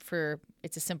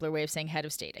 it's a simpler way of saying head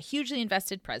of state, a hugely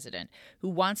invested president who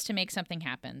wants to make something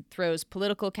happen, throws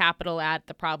political capital at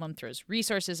the problem, throws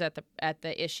resources at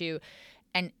the issue,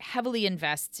 and heavily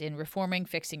invests in reforming,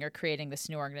 fixing, or creating this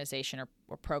new organization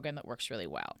or program that works really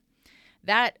well.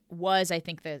 That was, I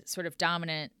think, the sort of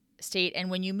dominant state. And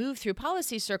when you move through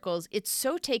policy circles, it's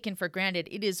so taken for granted,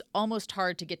 it is almost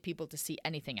hard to get people to see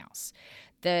anything else.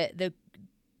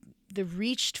 The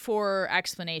reached for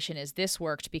explanation is this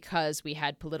worked because we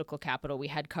had political capital, we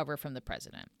had cover from the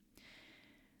president.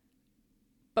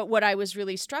 But what I was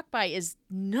really struck by is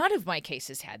none of my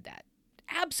cases had that.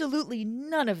 Absolutely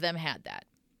none of them had that.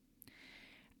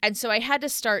 And so I had to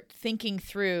start thinking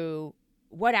through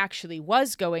what actually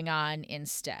was going on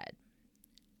instead.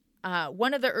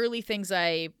 One of the early things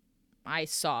I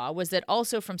saw was that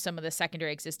also from some of the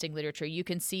secondary existing literature, you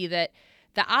can see that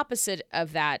the opposite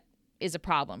of that is a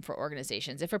problem for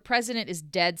organizations. If a president is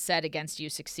dead set against you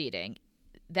succeeding,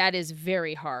 that is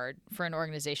very hard for an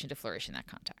organization to flourish in that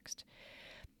context.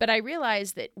 But I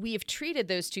realized that we have treated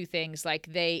those two things like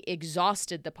they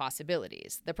exhausted the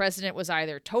possibilities. The president was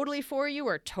either totally for you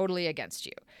or totally against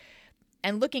you.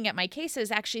 And looking at my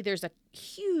cases, actually, there's a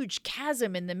huge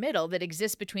chasm in the middle that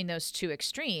exists between those two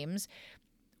extremes,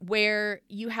 where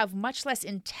you have much less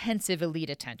intensive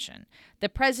elite attention. The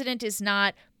president is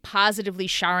not positively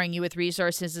showering you with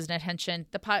resources and attention.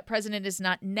 The president is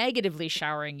not negatively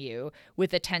showering you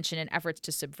with attention and efforts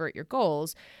to subvert your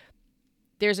goals.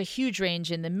 There's a huge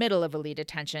range in the middle of elite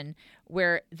attention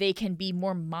where they can be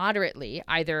more moderately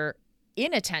either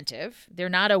inattentive, they're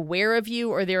not aware of you,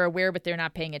 or they're aware but they're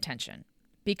not paying attention.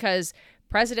 Because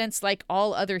presidents, like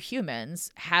all other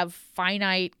humans, have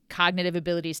finite cognitive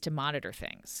abilities to monitor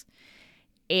things.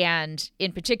 And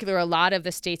in particular, a lot of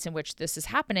the states in which this is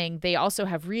happening, they also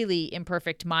have really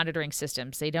imperfect monitoring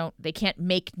systems. They can't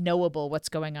make knowable what's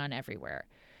going on everywhere.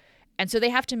 And so they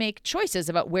have to make choices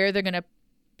about where they're going to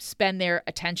spend their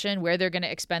attention, where they're going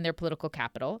to expend their political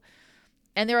capital.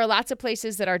 And there are lots of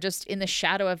places that are just in the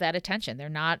shadow of that attention. They're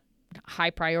not high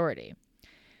priority.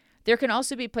 There can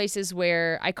also be places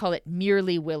where I call it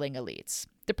merely willing elites.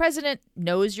 The president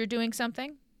knows you're doing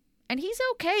something, and he's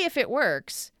okay if it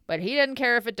works, but he doesn't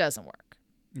care if it doesn't work.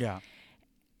 Yeah.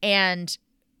 And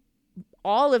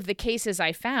all of the cases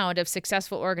I found of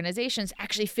successful organizations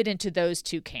actually fit into those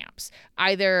two camps.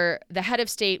 Either the head of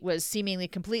state was seemingly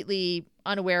completely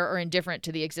unaware or indifferent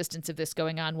to the existence of this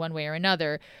going on one way or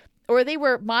another, or they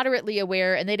were moderately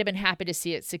aware and they'd have been happy to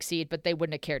see it succeed, but they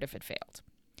wouldn't have cared if it failed.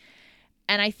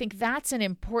 And I think that's an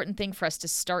important thing for us to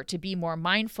start to be more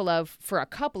mindful of for a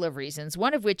couple of reasons,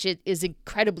 one of which is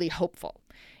incredibly hopeful.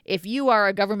 If you are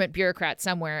a government bureaucrat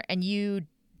somewhere and you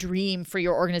dream for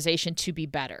your organization to be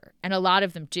better, and a lot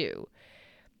of them do,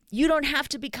 you don't have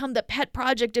to become the pet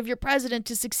project of your president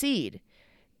to succeed.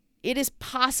 It is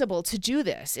possible to do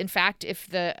this. In fact,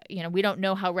 we don't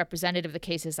know how representative the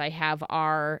cases I have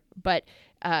are, but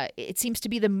it seems to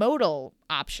be the modal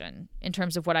option in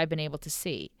terms of what I've been able to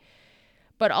see.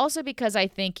 But also because I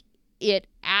think it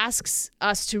asks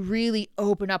us to really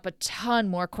open up a ton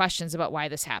more questions about why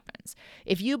this happens.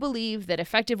 If you believe that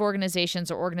effective organizations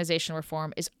or organizational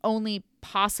reform is only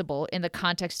possible in the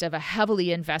context of a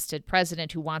heavily invested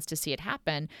president who wants to see it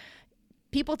happen,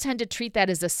 people tend to treat that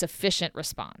as a sufficient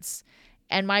response.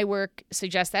 And my work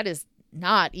suggests that is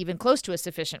not even close to a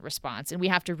sufficient response. And we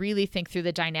have to really think through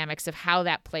the dynamics of how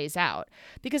that plays out.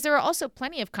 Because there are also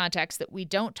plenty of contexts that we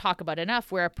don't talk about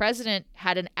enough where a president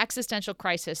had an existential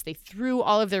crisis. They threw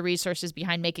all of their resources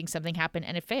behind making something happen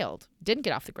and it failed, didn't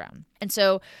get off the ground. And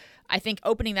so I think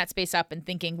opening that space up and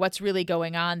thinking what's really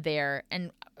going on there.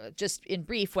 And just in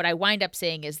brief, what I wind up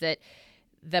saying is that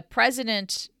the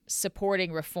president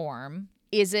supporting reform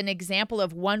is an example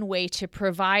of one way to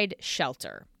provide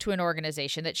shelter to an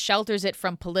organization that shelters it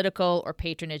from political or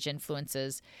patronage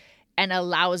influences and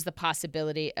allows the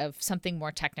possibility of something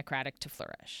more technocratic to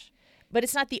flourish. But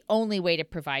it's not the only way to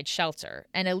provide shelter.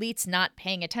 And elites not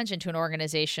paying attention to an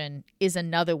organization is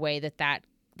another way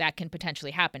that can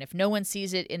potentially happen. If no one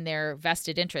sees it in their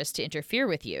vested interest to interfere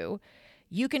with you,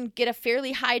 you can get a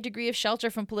fairly high degree of shelter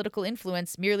from political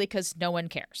influence merely because no one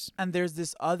cares. And there's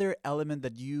this other element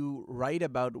that you write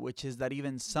about, which is that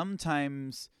even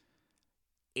sometimes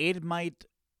it might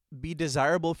be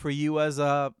desirable for you as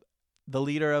the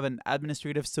leader of an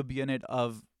administrative subunit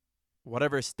of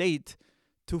whatever state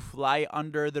to fly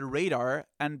under the radar,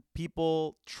 and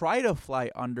people try to fly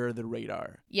under the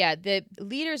radar. Yeah, the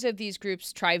leaders of these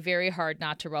groups try very hard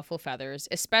not to ruffle feathers,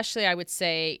 especially, I would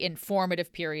say, in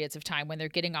formative periods of time when they're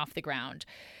getting off the ground,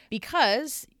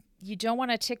 because you don't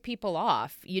want to tick people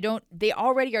off. They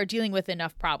already are dealing with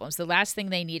enough problems. The last thing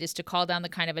they need is to call down the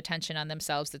kind of attention on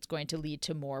themselves that's going to lead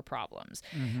to more problems.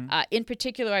 Mm-hmm. In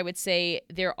particular, I would say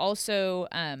they're also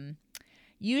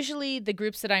usually the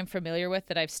groups that I'm familiar with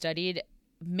that I've studied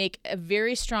make a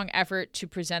very strong effort to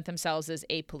present themselves as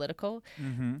apolitical,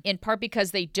 in part because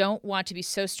they don't want to be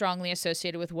so strongly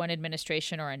associated with one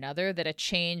administration or another that a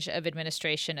change of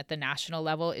administration at the national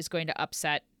level is going to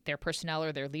upset their personnel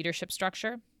or their leadership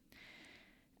structure.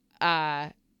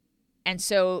 And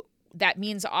so that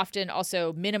means often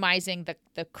also minimizing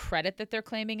the credit that they're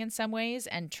claiming in some ways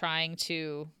and trying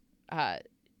to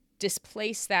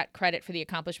displace that credit for the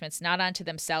accomplishments not onto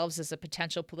themselves as a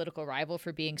potential political rival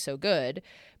for being so good,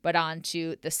 but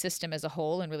onto the system as a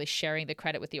whole and really sharing the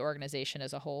credit with the organization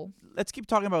as a whole. Let's keep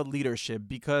talking about leadership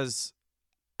because,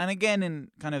 and again,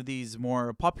 in kind of these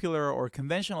more popular or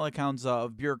conventional accounts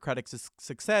of bureaucratic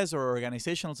success or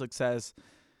organizational success,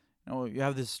 you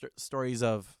have these stories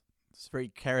of very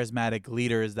charismatic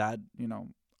leaders that,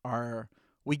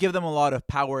 we give them a lot of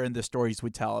power in the stories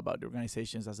we tell about the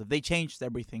organizations as if they changed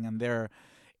everything and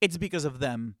it's because of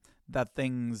them that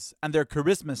things, and their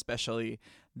charisma especially,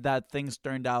 that things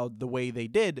turned out the way they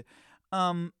did.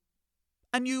 And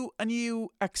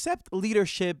you accept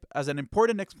leadership as an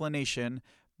important explanation,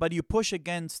 but you push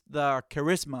against the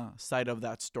charisma side of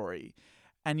that story.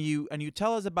 And you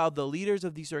tell us about the leaders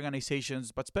of these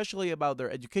organizations, but especially about their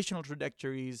educational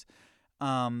trajectories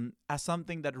as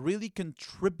something that really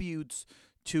contributes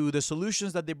to the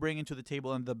solutions that they bring into the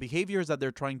table and the behaviors that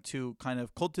they're trying to kind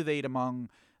of cultivate among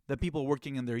the people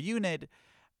working in their unit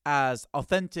as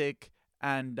authentic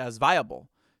and as viable.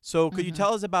 So could you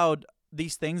tell us about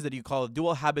these things that you call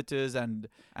dual habitus and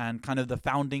kind of the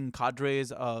founding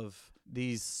cadres of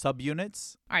these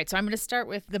subunits? All right, so I'm going to start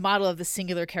with the model of the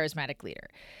singular charismatic leader.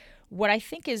 What I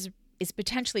think is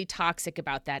potentially toxic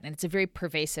about that, and it's a very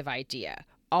pervasive idea,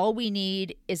 all we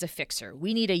need is a fixer.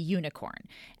 We need a unicorn.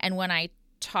 And when I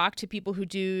talk to people who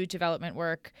do development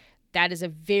work, that is a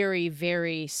very,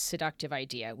 very seductive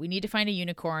idea. We need to find a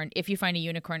unicorn. If you find a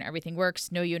unicorn, everything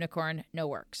works. No unicorn, no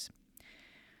works.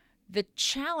 The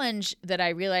challenge that I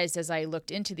realized as I looked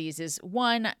into these is,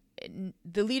 one,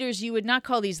 the leaders, you would not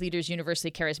call these leaders universally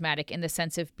charismatic in the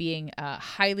sense of being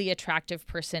highly attractive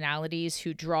personalities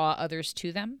who draw others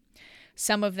to them.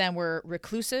 Some of them were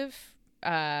reclusive.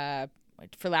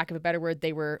 For lack of a better word,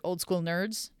 they were old school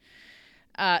nerds.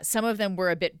 Some of them were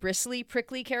a bit bristly,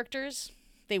 prickly characters.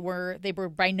 They were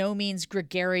by no means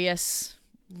gregarious,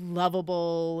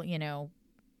 lovable,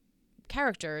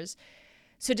 characters.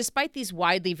 So despite these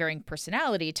widely varying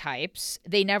personality types,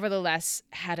 they nevertheless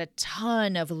had a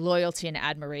ton of loyalty and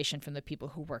admiration from the people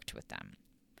who worked with them.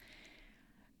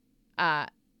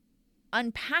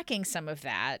 Unpacking some of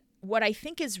that, what I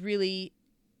think is really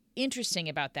interesting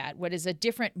about that, what is a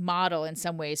different model in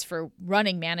some ways for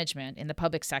running management in the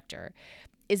public sector,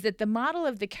 is that the model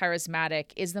of the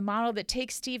charismatic is the model that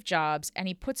takes Steve Jobs and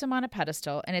he puts him on a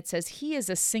pedestal and it says he is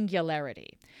a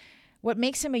singularity. What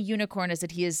makes him a unicorn is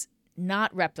that he is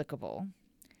not replicable.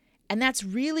 And that's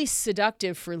really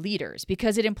seductive for leaders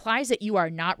because it implies that you are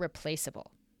not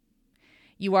replaceable.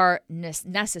 You are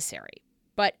necessary.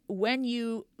 But when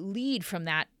you lead from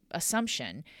that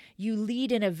assumption, you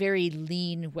lead in a very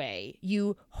lean way.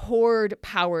 You hoard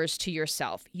powers to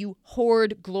yourself. You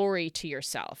hoard glory to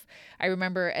yourself. I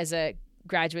remember as a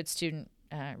graduate student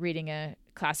reading a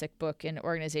classic book in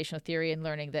organizational theory and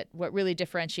learning that what really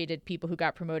differentiated people who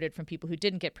got promoted from people who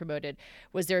didn't get promoted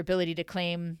was their ability to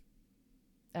claim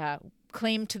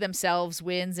to themselves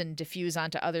wins and diffuse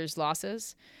onto others'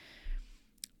 losses.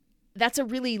 That's a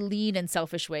really lean and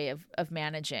selfish way of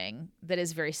managing that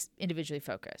is very individually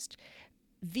focused.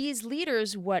 These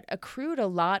leaders, what accrued a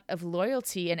lot of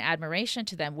loyalty and admiration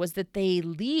to them was that they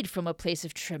lead from a place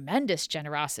of tremendous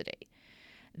generosity.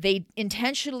 They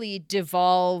intentionally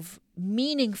devolve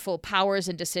meaningful powers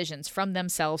and decisions from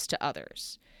themselves to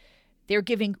others. They're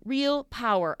giving real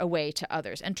power away to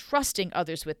others and trusting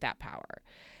others with that power.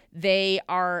 They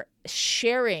are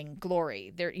sharing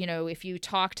glory. If you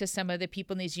talk to some of the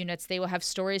people in these units, they will have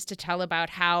stories to tell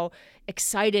about how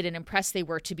excited and impressed they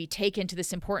were to be taken to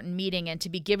this important meeting and to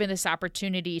be given this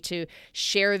opportunity to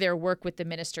share their work with the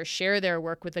minister, share their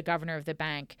work with the governor of the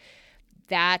bank.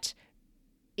 That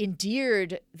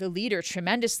endeared the leader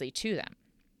tremendously to them.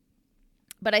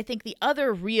 But I think the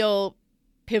other real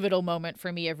pivotal moment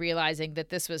for me of realizing that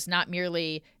this was not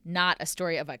merely not a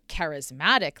story of a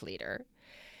charismatic leader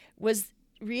was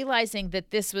realizing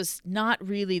that this was not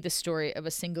really the story of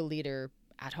a single leader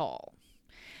at all.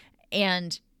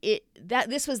 And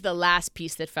this was the last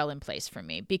piece that fell in place for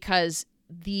me, because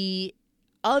the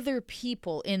other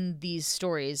people in these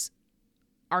stories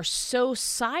are so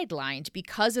sidelined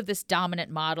because of this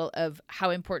dominant model of how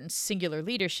important singular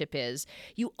leadership is.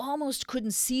 You almost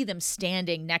couldn't see them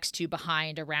standing next to,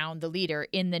 behind, around the leader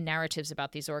in the narratives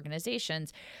about these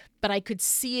organizations, but I could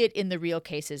see it in the real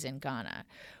cases in Ghana,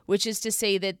 which is to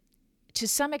say that to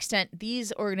some extent,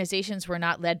 these organizations were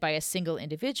not led by a single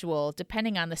individual.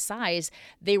 Depending on the size,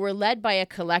 they were led by a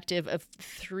collective of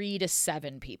 3 to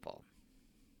 7 people.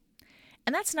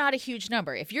 And that's not a huge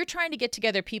number. If you're trying to get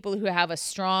together people who have a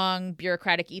strong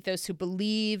bureaucratic ethos, who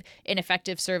believe in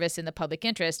effective service in the public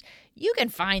interest, you can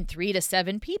find 3 to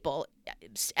 7 people.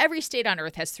 Every state on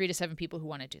earth has 3 to 7 people who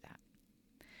want to do that.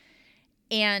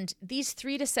 And these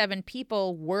 3 to 7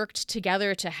 people worked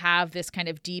together to have this kind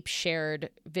of deep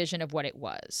shared vision of what it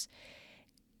was.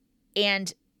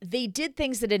 And they did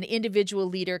things that an individual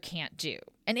leader can't do.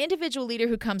 An individual leader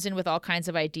who comes in with all kinds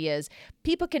of ideas,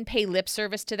 people can pay lip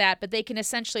service to that, but they can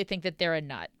essentially think that they're a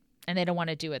nut and they don't want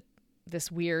to do it.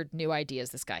 This weird new ideas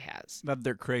this guy has. That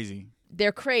they're crazy.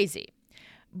 They're crazy.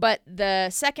 But the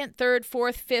second, third,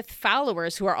 fourth, fifth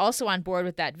followers who are also on board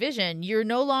with that vision, you're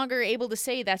no longer able to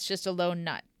say that's just a lone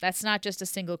nut. That's not just a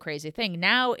single crazy thing.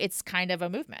 Now it's kind of a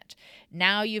movement.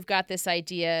 Now you've got this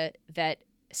idea that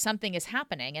something is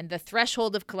happening and the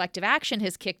threshold of collective action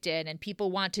has kicked in and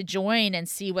people want to join and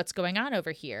see what's going on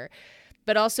over here.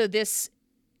 But also this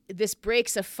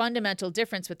breaks a fundamental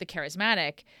difference with the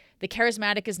charismatic. The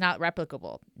charismatic is not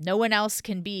replicable. No one else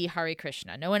can be Hare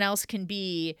Krishna. No one else can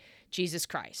be Jesus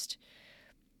Christ.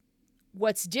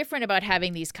 What's different about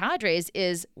having these cadres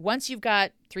is once you've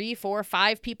got 3, 4,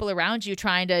 5 people around you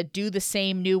trying to do the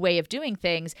same new way of doing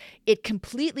things, it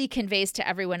completely conveys to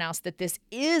everyone else that this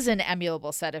is an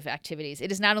emulable set of activities. It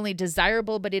is not only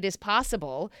desirable, but it is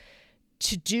possible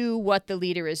to do what the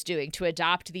leader is doing, to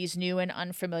adopt these new and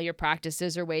unfamiliar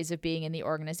practices or ways of being in the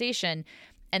organization.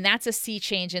 And that's a sea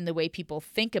change in the way people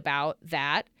think about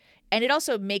that. And it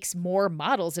also makes more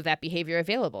models of that behavior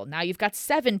available. Now you've got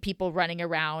 7 people running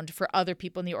around for other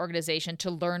people in the organization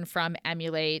to learn from,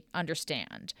 emulate,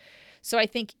 understand. So I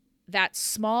think that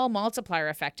small multiplier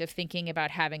effect of thinking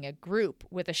about having a group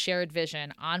with a shared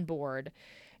vision on board.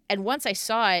 And once I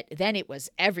saw it, then it was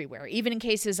everywhere, even in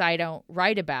cases I don't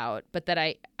write about, but that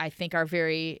I think are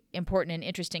very important and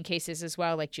interesting cases as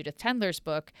well, like Judith Tendler's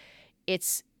book.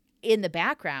 It's in the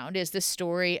background is the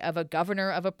story of a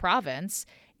governor of a province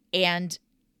and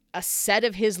a set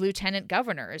of his lieutenant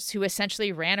governors who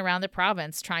essentially ran around the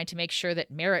province trying to make sure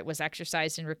that merit was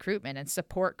exercised in recruitment and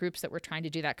support groups that were trying to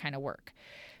do that kind of work.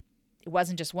 It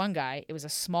wasn't just one guy. It was a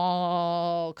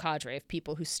small cadre of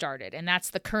people who started. And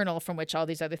that's the kernel from which all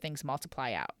these other things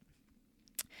multiply out.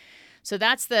 So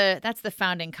that's the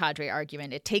founding cadre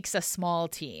argument. It takes a small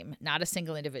team, not a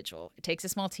single individual. It takes a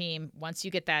small team. Once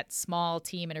you get that small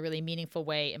team in a really meaningful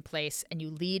way in place and you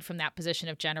lead from that position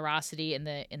of generosity in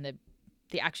the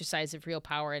exercise of real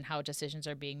power and how decisions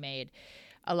are being made,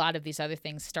 a lot of these other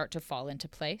things start to fall into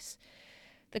place.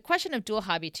 The question of dual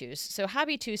habitus. So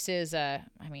habitus is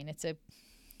it's a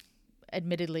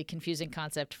admittedly confusing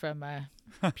concept from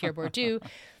Pierre Bourdieu,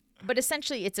 but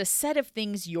essentially it's a set of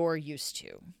things you're used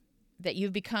to, that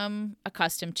you've become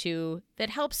accustomed to,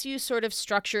 that helps you sort of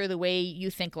structure the way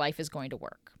you think life is going to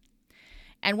work.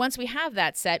 And once we have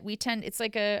that set, it's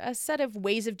like a set of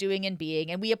ways of doing and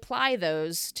being, and we apply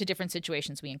those to different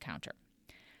situations we encounter.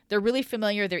 They're really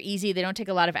familiar. They're easy. They don't take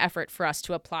a lot of effort for us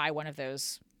to apply one of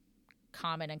those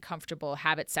common and comfortable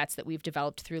habit sets that we've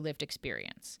developed through lived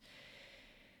experience.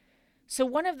 So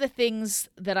one of the things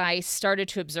that I started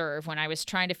to observe when I was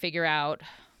trying to figure out,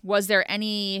 was there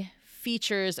any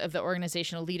features of the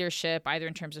organizational leadership, either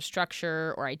in terms of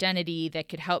structure or identity, that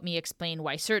could help me explain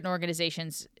why certain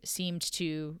organizations seemed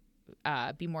to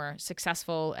be more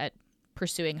successful at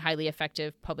pursuing highly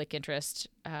effective public interest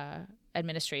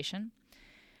administration?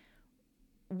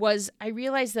 I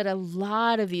realized that a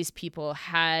lot of these people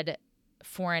had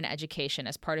foreign education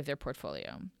as part of their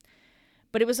portfolio.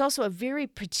 But it was also a very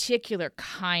particular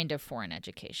kind of foreign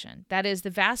education. That is, the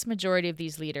vast majority of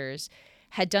these leaders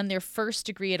had done their first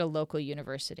degree at a local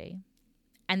university,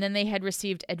 and then they had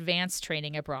received advanced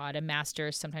training abroad, a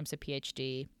master's, sometimes a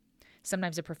PhD,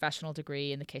 sometimes a professional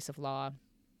degree in the case of law.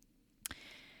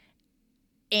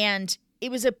 And it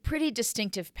was a pretty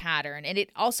distinctive pattern, and it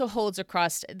also holds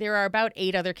across, there are about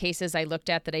 8 other cases I looked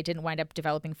at that I didn't wind up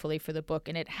developing fully for the book,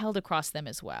 and it held across them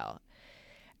as well.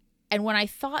 And when I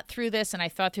thought through this and I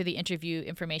thought through the interview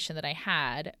information that I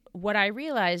had, what I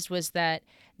realized was that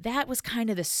was kind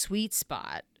of the sweet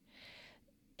spot.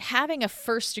 Having a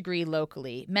first degree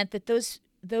locally meant that those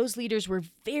leaders were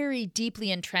very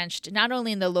deeply entrenched, not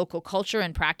only in the local culture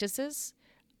and practices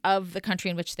of the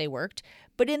country in which they worked,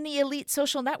 but in the elite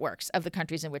social networks of the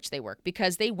countries in which they work,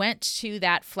 because they went to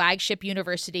that flagship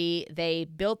university. They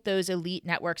built those elite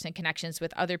networks and connections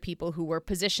with other people who were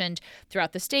positioned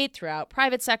throughout the state, throughout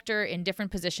private sector, in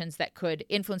different positions that could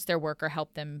influence their work or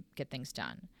help them get things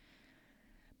done.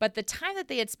 But the time that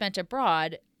they had spent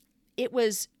abroad, it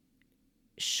was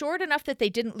short enough that they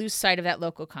didn't lose sight of that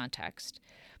local context,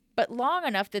 but long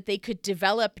enough that they could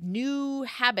develop new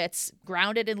habits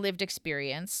grounded in lived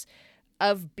experience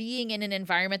of being in an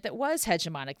environment that was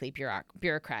hegemonically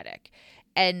bureaucratic.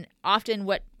 And often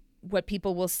what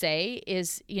people will say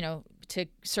is, to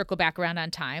circle back around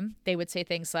on time, they would say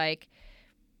things like,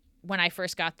 when I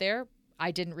first got there,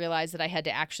 I didn't realize that I had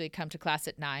to actually come to class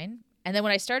at 9. And then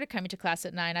when I started coming to class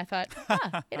at 9, I thought,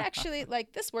 it actually,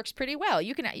 this works pretty well.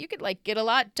 You could get a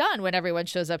lot done when everyone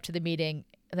shows up to the meeting,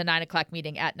 the 9 o'clock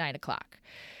meeting at 9 o'clock.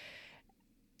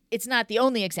 It's not the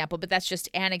only example, but that's just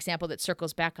an example that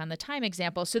circles back on the time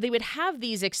example. So they would have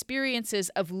these experiences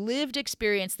of lived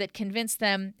experience that convince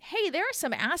them, hey, there are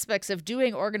some aspects of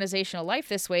doing organizational life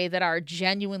this way that are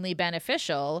genuinely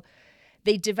beneficial.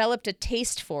 They developed a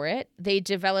taste for it. They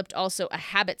developed also a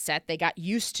habit set. They got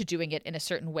used to doing it in a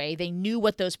certain way. They knew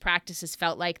what those practices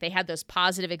felt like. They had those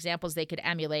positive examples they could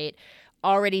emulate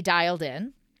already dialed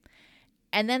in.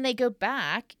 And then they go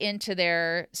back into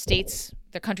their states,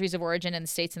 their countries of origin, and the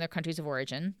states and their countries of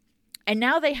origin. And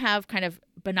now they have kind of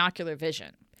binocular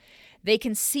vision. They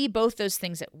can see both those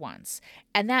things at once.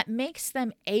 And that makes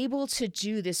them able to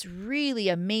do this really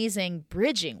amazing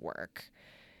bridging work,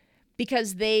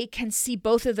 because they can see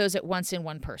both of those at once in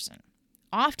one person.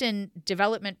 Often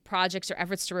development projects or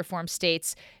efforts to reform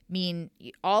states mean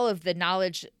all of the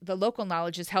knowledge, the local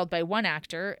knowledge, is held by one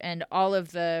actor, and all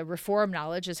of the reform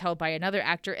knowledge is held by another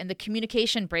actor, and the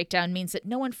communication breakdown means that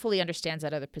no one fully understands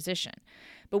that other position.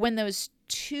 But when those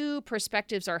two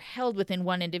perspectives are held within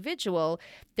one individual,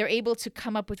 they're able to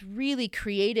come up with really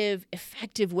creative,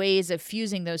 effective ways of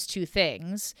fusing those two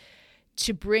things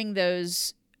to bring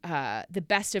those the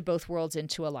best of both worlds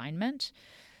into alignment.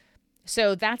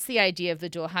 So that's the idea of the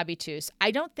dual habitus.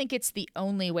 I don't think it's the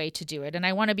only way to do it. And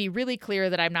I want to be really clear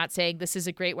that I'm not saying this is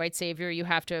a great white savior. You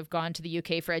have to have gone to the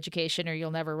UK for education or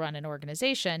you'll never run an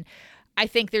organization. I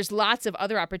think there's lots of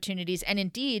other opportunities. And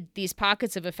indeed, these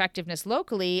pockets of effectiveness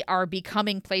locally are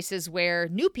becoming places where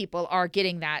new people are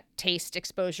getting that taste,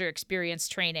 exposure, experience,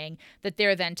 training that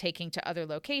they're then taking to other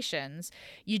locations.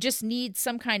 You just need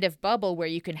some kind of bubble where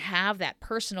you can have that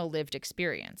personal lived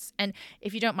experience. And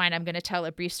if you don't mind, I'm going to tell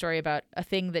a brief story about a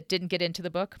thing that didn't get into the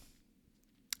book.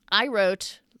 I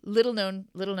wrote, little known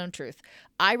truth,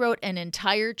 I wrote an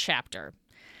entire chapter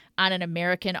on an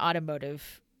American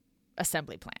automotive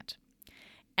assembly plant.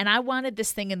 And I wanted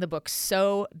this thing in the book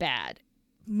so bad,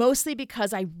 mostly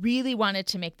because I really wanted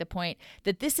to make the point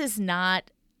that this is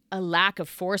not a lack of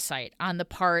foresight on the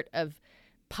part of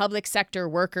public sector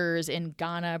workers in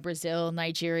Ghana, Brazil,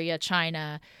 Nigeria,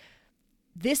 China.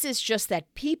 This is just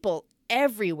that people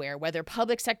everywhere, whether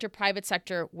public sector, private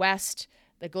sector, West,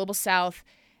 the global South,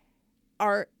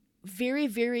 are very,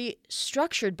 very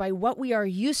structured by what we are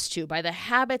used to, by the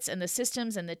habits and the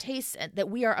systems and the tastes that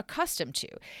we are accustomed to.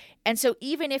 And so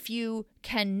even if you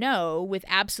can know with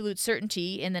absolute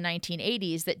certainty in the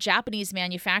 1980s that Japanese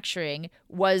manufacturing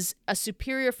was a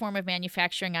superior form of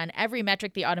manufacturing on every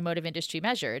metric the automotive industry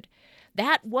measured,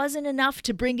 that wasn't enough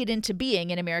to bring it into being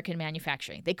in American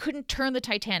manufacturing. They couldn't turn the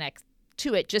Titanic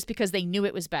to it just because they knew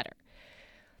it was better.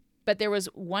 But there was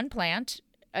one plant.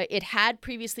 It had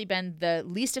previously been the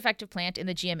least effective plant in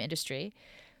the GM industry.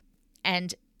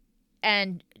 And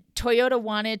Toyota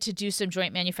wanted to do some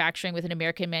joint manufacturing with an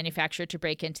American manufacturer to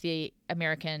break into the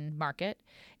American market.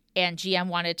 And GM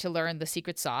wanted to learn the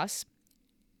secret sauce.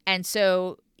 And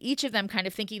so each of them, kind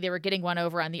of thinking they were getting one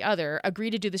over on the other,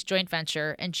 agreed to do this joint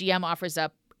venture. And GM offers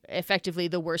up effectively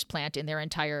the worst plant in their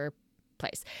entire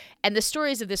place. And the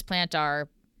stories of this plant are,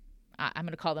 I'm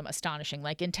going to call them astonishing,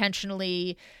 like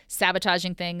intentionally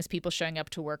sabotaging things, people showing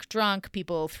up to work drunk,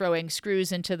 people throwing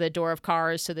screws into the door of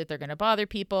cars so that they're going to bother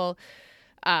people,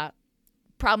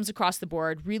 problems across the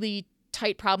board, really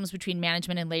tight problems between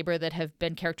management and labor that have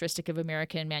been characteristic of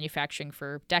American manufacturing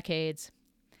for decades.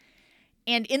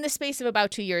 And in the space of about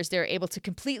 2 years, they're able to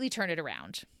completely turn it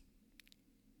around,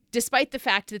 despite the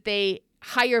fact that they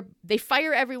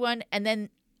fire everyone, and then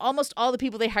almost all the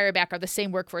people they hire back are the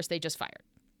same workforce they just fired.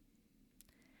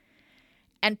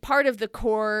 And part of the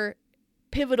core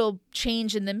pivotal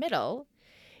change in the middle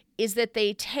is that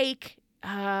they take,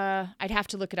 I'd have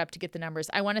to look it up to get the numbers.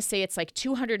 I want to say it's like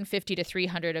 250 to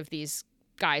 300 of these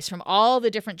guys from all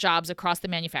the different jobs across the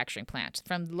manufacturing plant,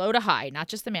 from low to high, not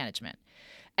just the management.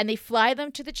 And they fly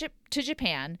them to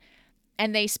Japan,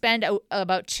 and they spend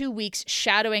about 2 weeks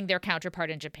shadowing their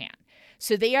counterpart in Japan.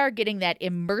 So they are getting that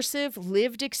immersive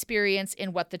lived experience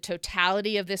in what the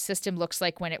totality of this system looks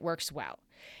like when it works well.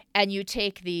 And you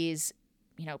take these,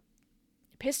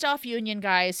 pissed off union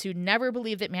guys who never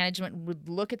believed that management would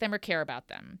look at them or care about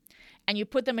them, and you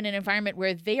put them in an environment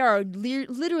where they are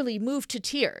literally moved to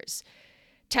tears,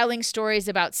 telling stories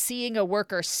about seeing a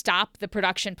worker stop the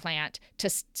production plant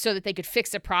so that they could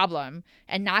fix a problem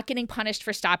and not getting punished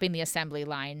for stopping the assembly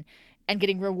line and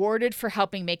getting rewarded for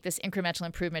helping make this incremental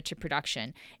improvement to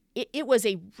production. It was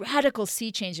a radical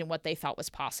sea change in what they thought was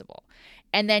possible.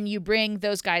 And then you bring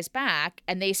those guys back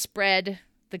and they spread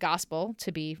the gospel,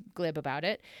 to be glib about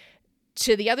it,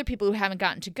 to the other people who haven't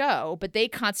gotten to go, but they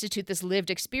constitute this lived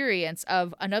experience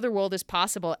of another world is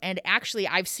possible. And actually,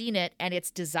 I've seen it and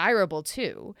it's desirable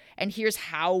too. And here's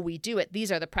how we do it.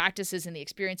 These are the practices and the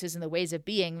experiences and the ways of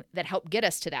being that help get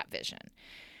us to that vision.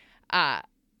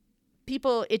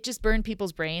 It just burned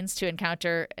people's brains to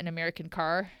encounter an American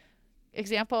car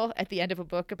example at the end of a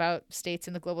book about states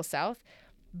in the global South.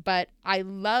 But I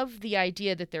love the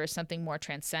idea that there is something more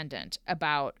transcendent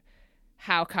about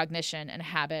how cognition and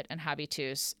habit and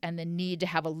habitus and the need to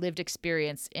have a lived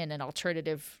experience in an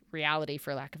alternative reality,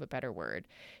 for lack of a better word,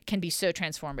 can be so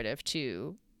transformative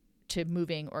to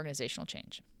moving organizational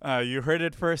change. You heard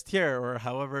it first here, or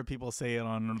however people say it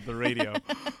on the radio.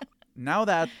 Now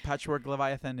that Patchwork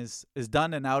Leviathan is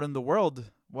done and out in the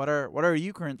world, what are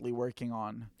you currently working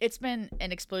on? It's been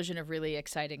an explosion of really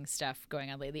exciting stuff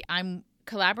going on lately. I'm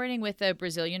collaborating with the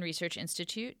Brazilian Research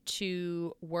Institute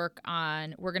to work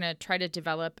on, we're going to try to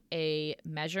develop a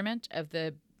measurement of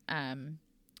the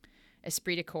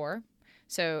esprit de corps.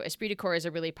 So esprit de corps is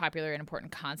a really popular and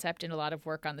important concept in a lot of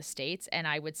work on the states, and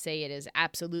I would say it is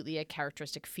absolutely a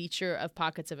characteristic feature of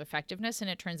pockets of effectiveness, and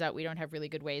it turns out we don't have really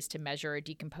good ways to measure or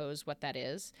decompose what that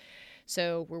is.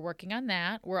 So we're working on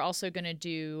that. We're also going to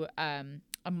do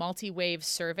a multi-wave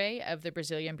survey of the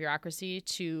Brazilian bureaucracy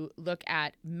to look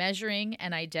at measuring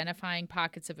and identifying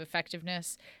pockets of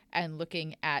effectiveness and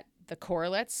looking at the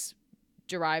correlates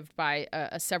derived by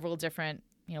several different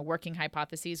working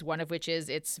hypotheses, one of which is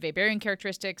its Weberian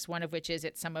characteristics, one of which is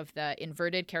it's some of the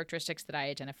inverted characteristics that I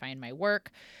identify in my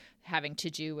work, having to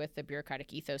do with the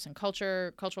bureaucratic ethos and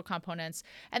cultural components,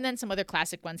 and then some other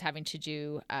classic ones having to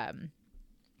do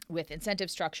with incentive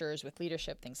structures, with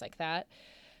leadership, things like that.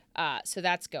 So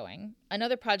that's going.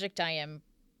 Another project I am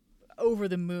over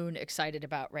the moon excited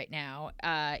about right now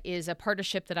is a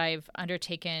partnership that I've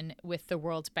undertaken with the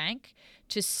World Bank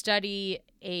to study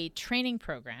a training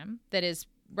program that is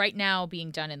right now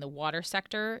being done in the water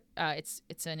sector.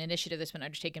 It's an initiative that's been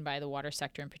undertaken by the water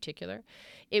sector in particular.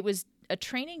 It was a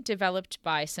training developed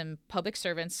by some public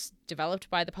servants, developed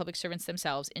by the public servants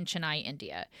themselves in Chennai,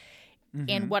 India. Mm-hmm.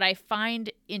 And what I find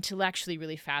intellectually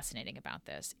really fascinating about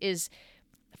this is,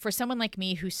 for someone like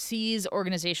me who sees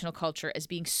organizational culture as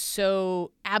being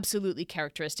so absolutely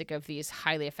characteristic of these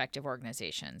highly effective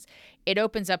organizations, it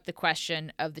opens up the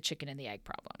question of the chicken and the egg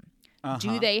problem.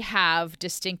 Do they have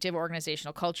distinctive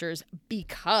organizational cultures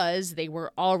because they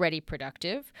were already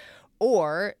productive?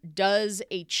 Or does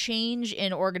a change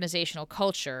in organizational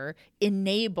culture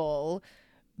enable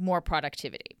more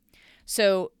productivity?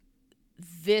 So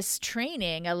this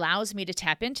training allows me to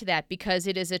tap into that because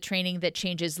it is a training that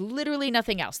changes literally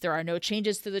nothing else. There are no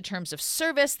changes to the terms of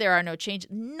service. There are no change.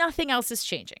 Nothing else is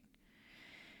changing.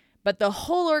 But the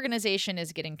whole organization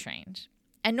is getting trained.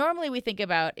 And normally we think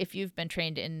about, if you've been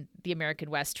trained in the American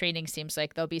West, training seems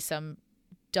like there'll be some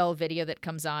dull video that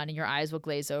comes on and your eyes will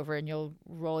glaze over and you'll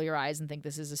roll your eyes and think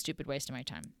this is a stupid waste of my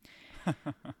time.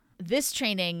 This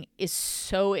training is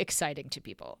so exciting to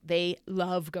people. They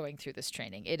love going through this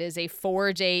training. It is a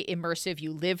 4-day immersive.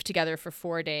 You live together for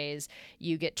 4 days.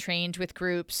 You get trained with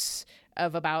groups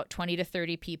of about 20 to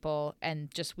 30 people, and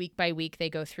just week by week they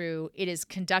go through. It is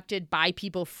conducted by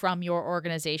people from your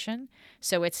organization.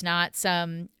 So it's not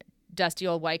some dusty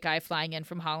old white guy flying in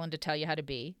from Holland to tell you how to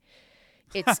be.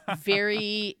 It's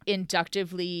very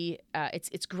inductively,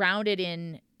 it's grounded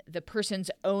in the person's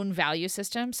own value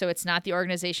system. So it's not the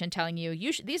organization telling you,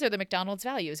 these are the McDonald's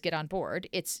values, get on board.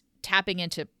 It's tapping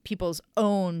into people's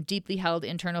own deeply held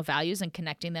internal values and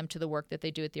connecting them to the work that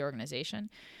they do at the organization.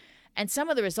 And some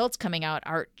of the results coming out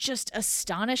are just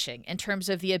astonishing in terms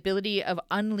of the ability of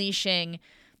unleashing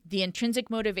the intrinsic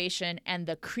motivation and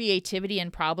the creativity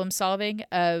and problem solving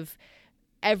of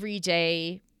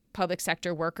everyday public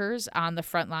sector workers on the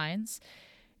front lines.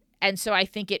 And so I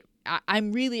think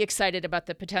I'm really excited about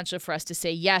the potential for us to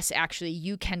say, yes, actually,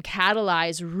 you can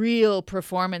catalyze real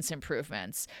performance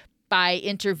improvements by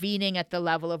intervening at the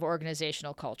level of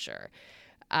organizational culture.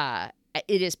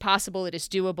 It is possible. It is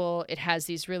doable. It has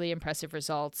these really impressive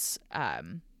results.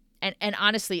 And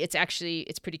honestly,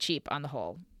 it's pretty cheap on the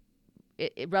whole,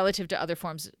 relative to other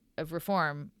forms of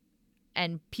reform.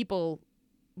 And people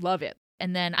love it.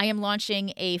 And then I am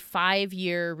launching a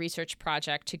 5-year research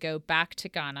project to go back to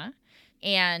Ghana.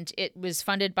 And it was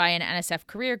funded by an NSF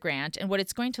career grant. And what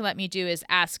it's going to let me do is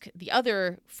ask the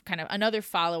other another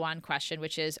follow-on question,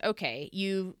 which is, okay,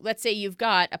 let's say you've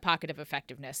got a pocket of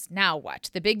effectiveness. Now what?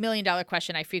 The big $1 million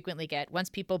question I frequently get once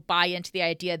people buy into the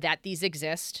idea that these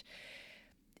exist,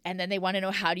 and then they want to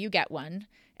know, how do you get one?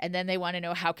 And then they want to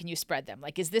know, how can you spread them?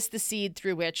 Like, is this the seed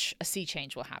through which a sea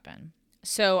change will happen?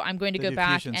 So I'm going to go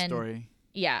back and story.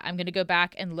 Yeah, I'm going to go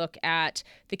back and look at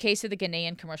the case of the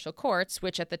Ghanaian commercial courts,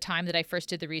 which at the time that I first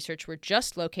did the research were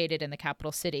just located in the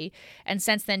capital city. And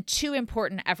since then, 2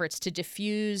 important efforts to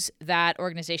diffuse that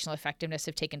organizational effectiveness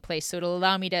have taken place. So it'll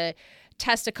allow me to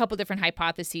test a couple different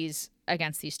hypotheses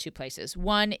against these 2 places.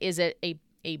 One is a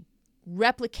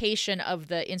replication of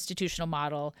the institutional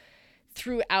model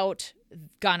throughout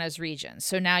Ghana's region.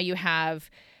 So now you have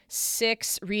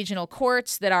 6 regional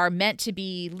courts that are meant to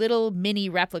be little mini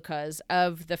replicas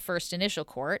of the first initial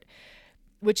court,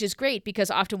 which is great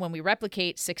because often when we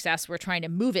replicate success, we're trying to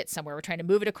move it somewhere. We're trying to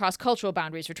move it across cultural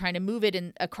boundaries. We're trying to move it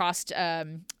across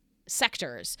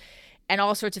sectors, and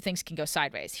all sorts of things can go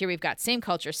sideways. Here we've got same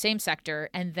culture, same sector.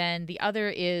 And then the other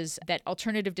is that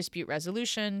alternative dispute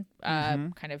resolution,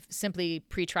 kind of simply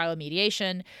pretrial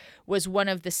mediation, was one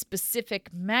of the specific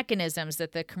mechanisms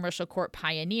that the commercial court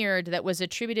pioneered that was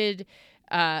attributed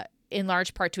in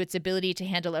large part to its ability to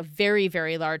handle a very,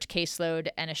 very large caseload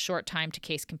and a short time to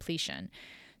case completion.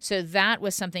 So that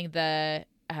was something the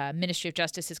Ministry of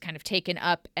Justice has kind of taken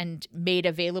up and made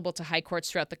available to high courts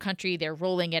throughout the country. They're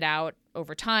rolling it out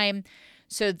over time.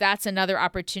 So that's another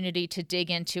opportunity to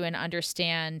dig into and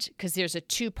understand, because there's a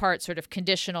 2-part sort of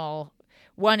conditional.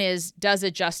 One is, does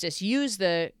a justice use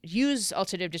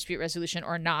alternative dispute resolution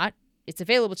or not? It's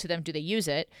available to them. Do they use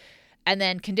it? And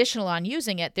then conditional on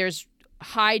using it, there's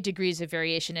high degrees of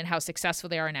variation in how successful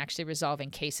they are in actually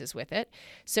resolving cases with it.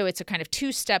 So it's a kind of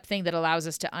 2-step thing that allows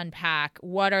us to unpack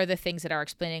what are the things that are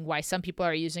explaining why some people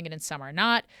are using it and some are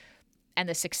not, and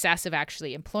the success of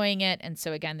actually employing it. And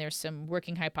so again, there's some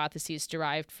working hypotheses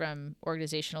derived from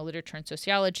organizational literature and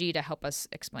sociology to help us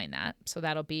explain that. So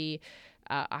that'll be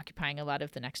occupying a lot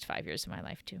of the next 5 years of my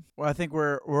life too. Well, I think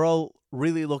we're all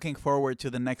really looking forward to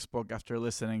the next book after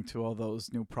listening to all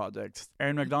those new projects.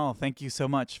 Erin McDonald, thank you so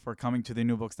much for coming to the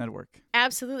New Books Network.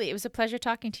 Absolutely. It was a pleasure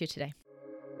talking to you today.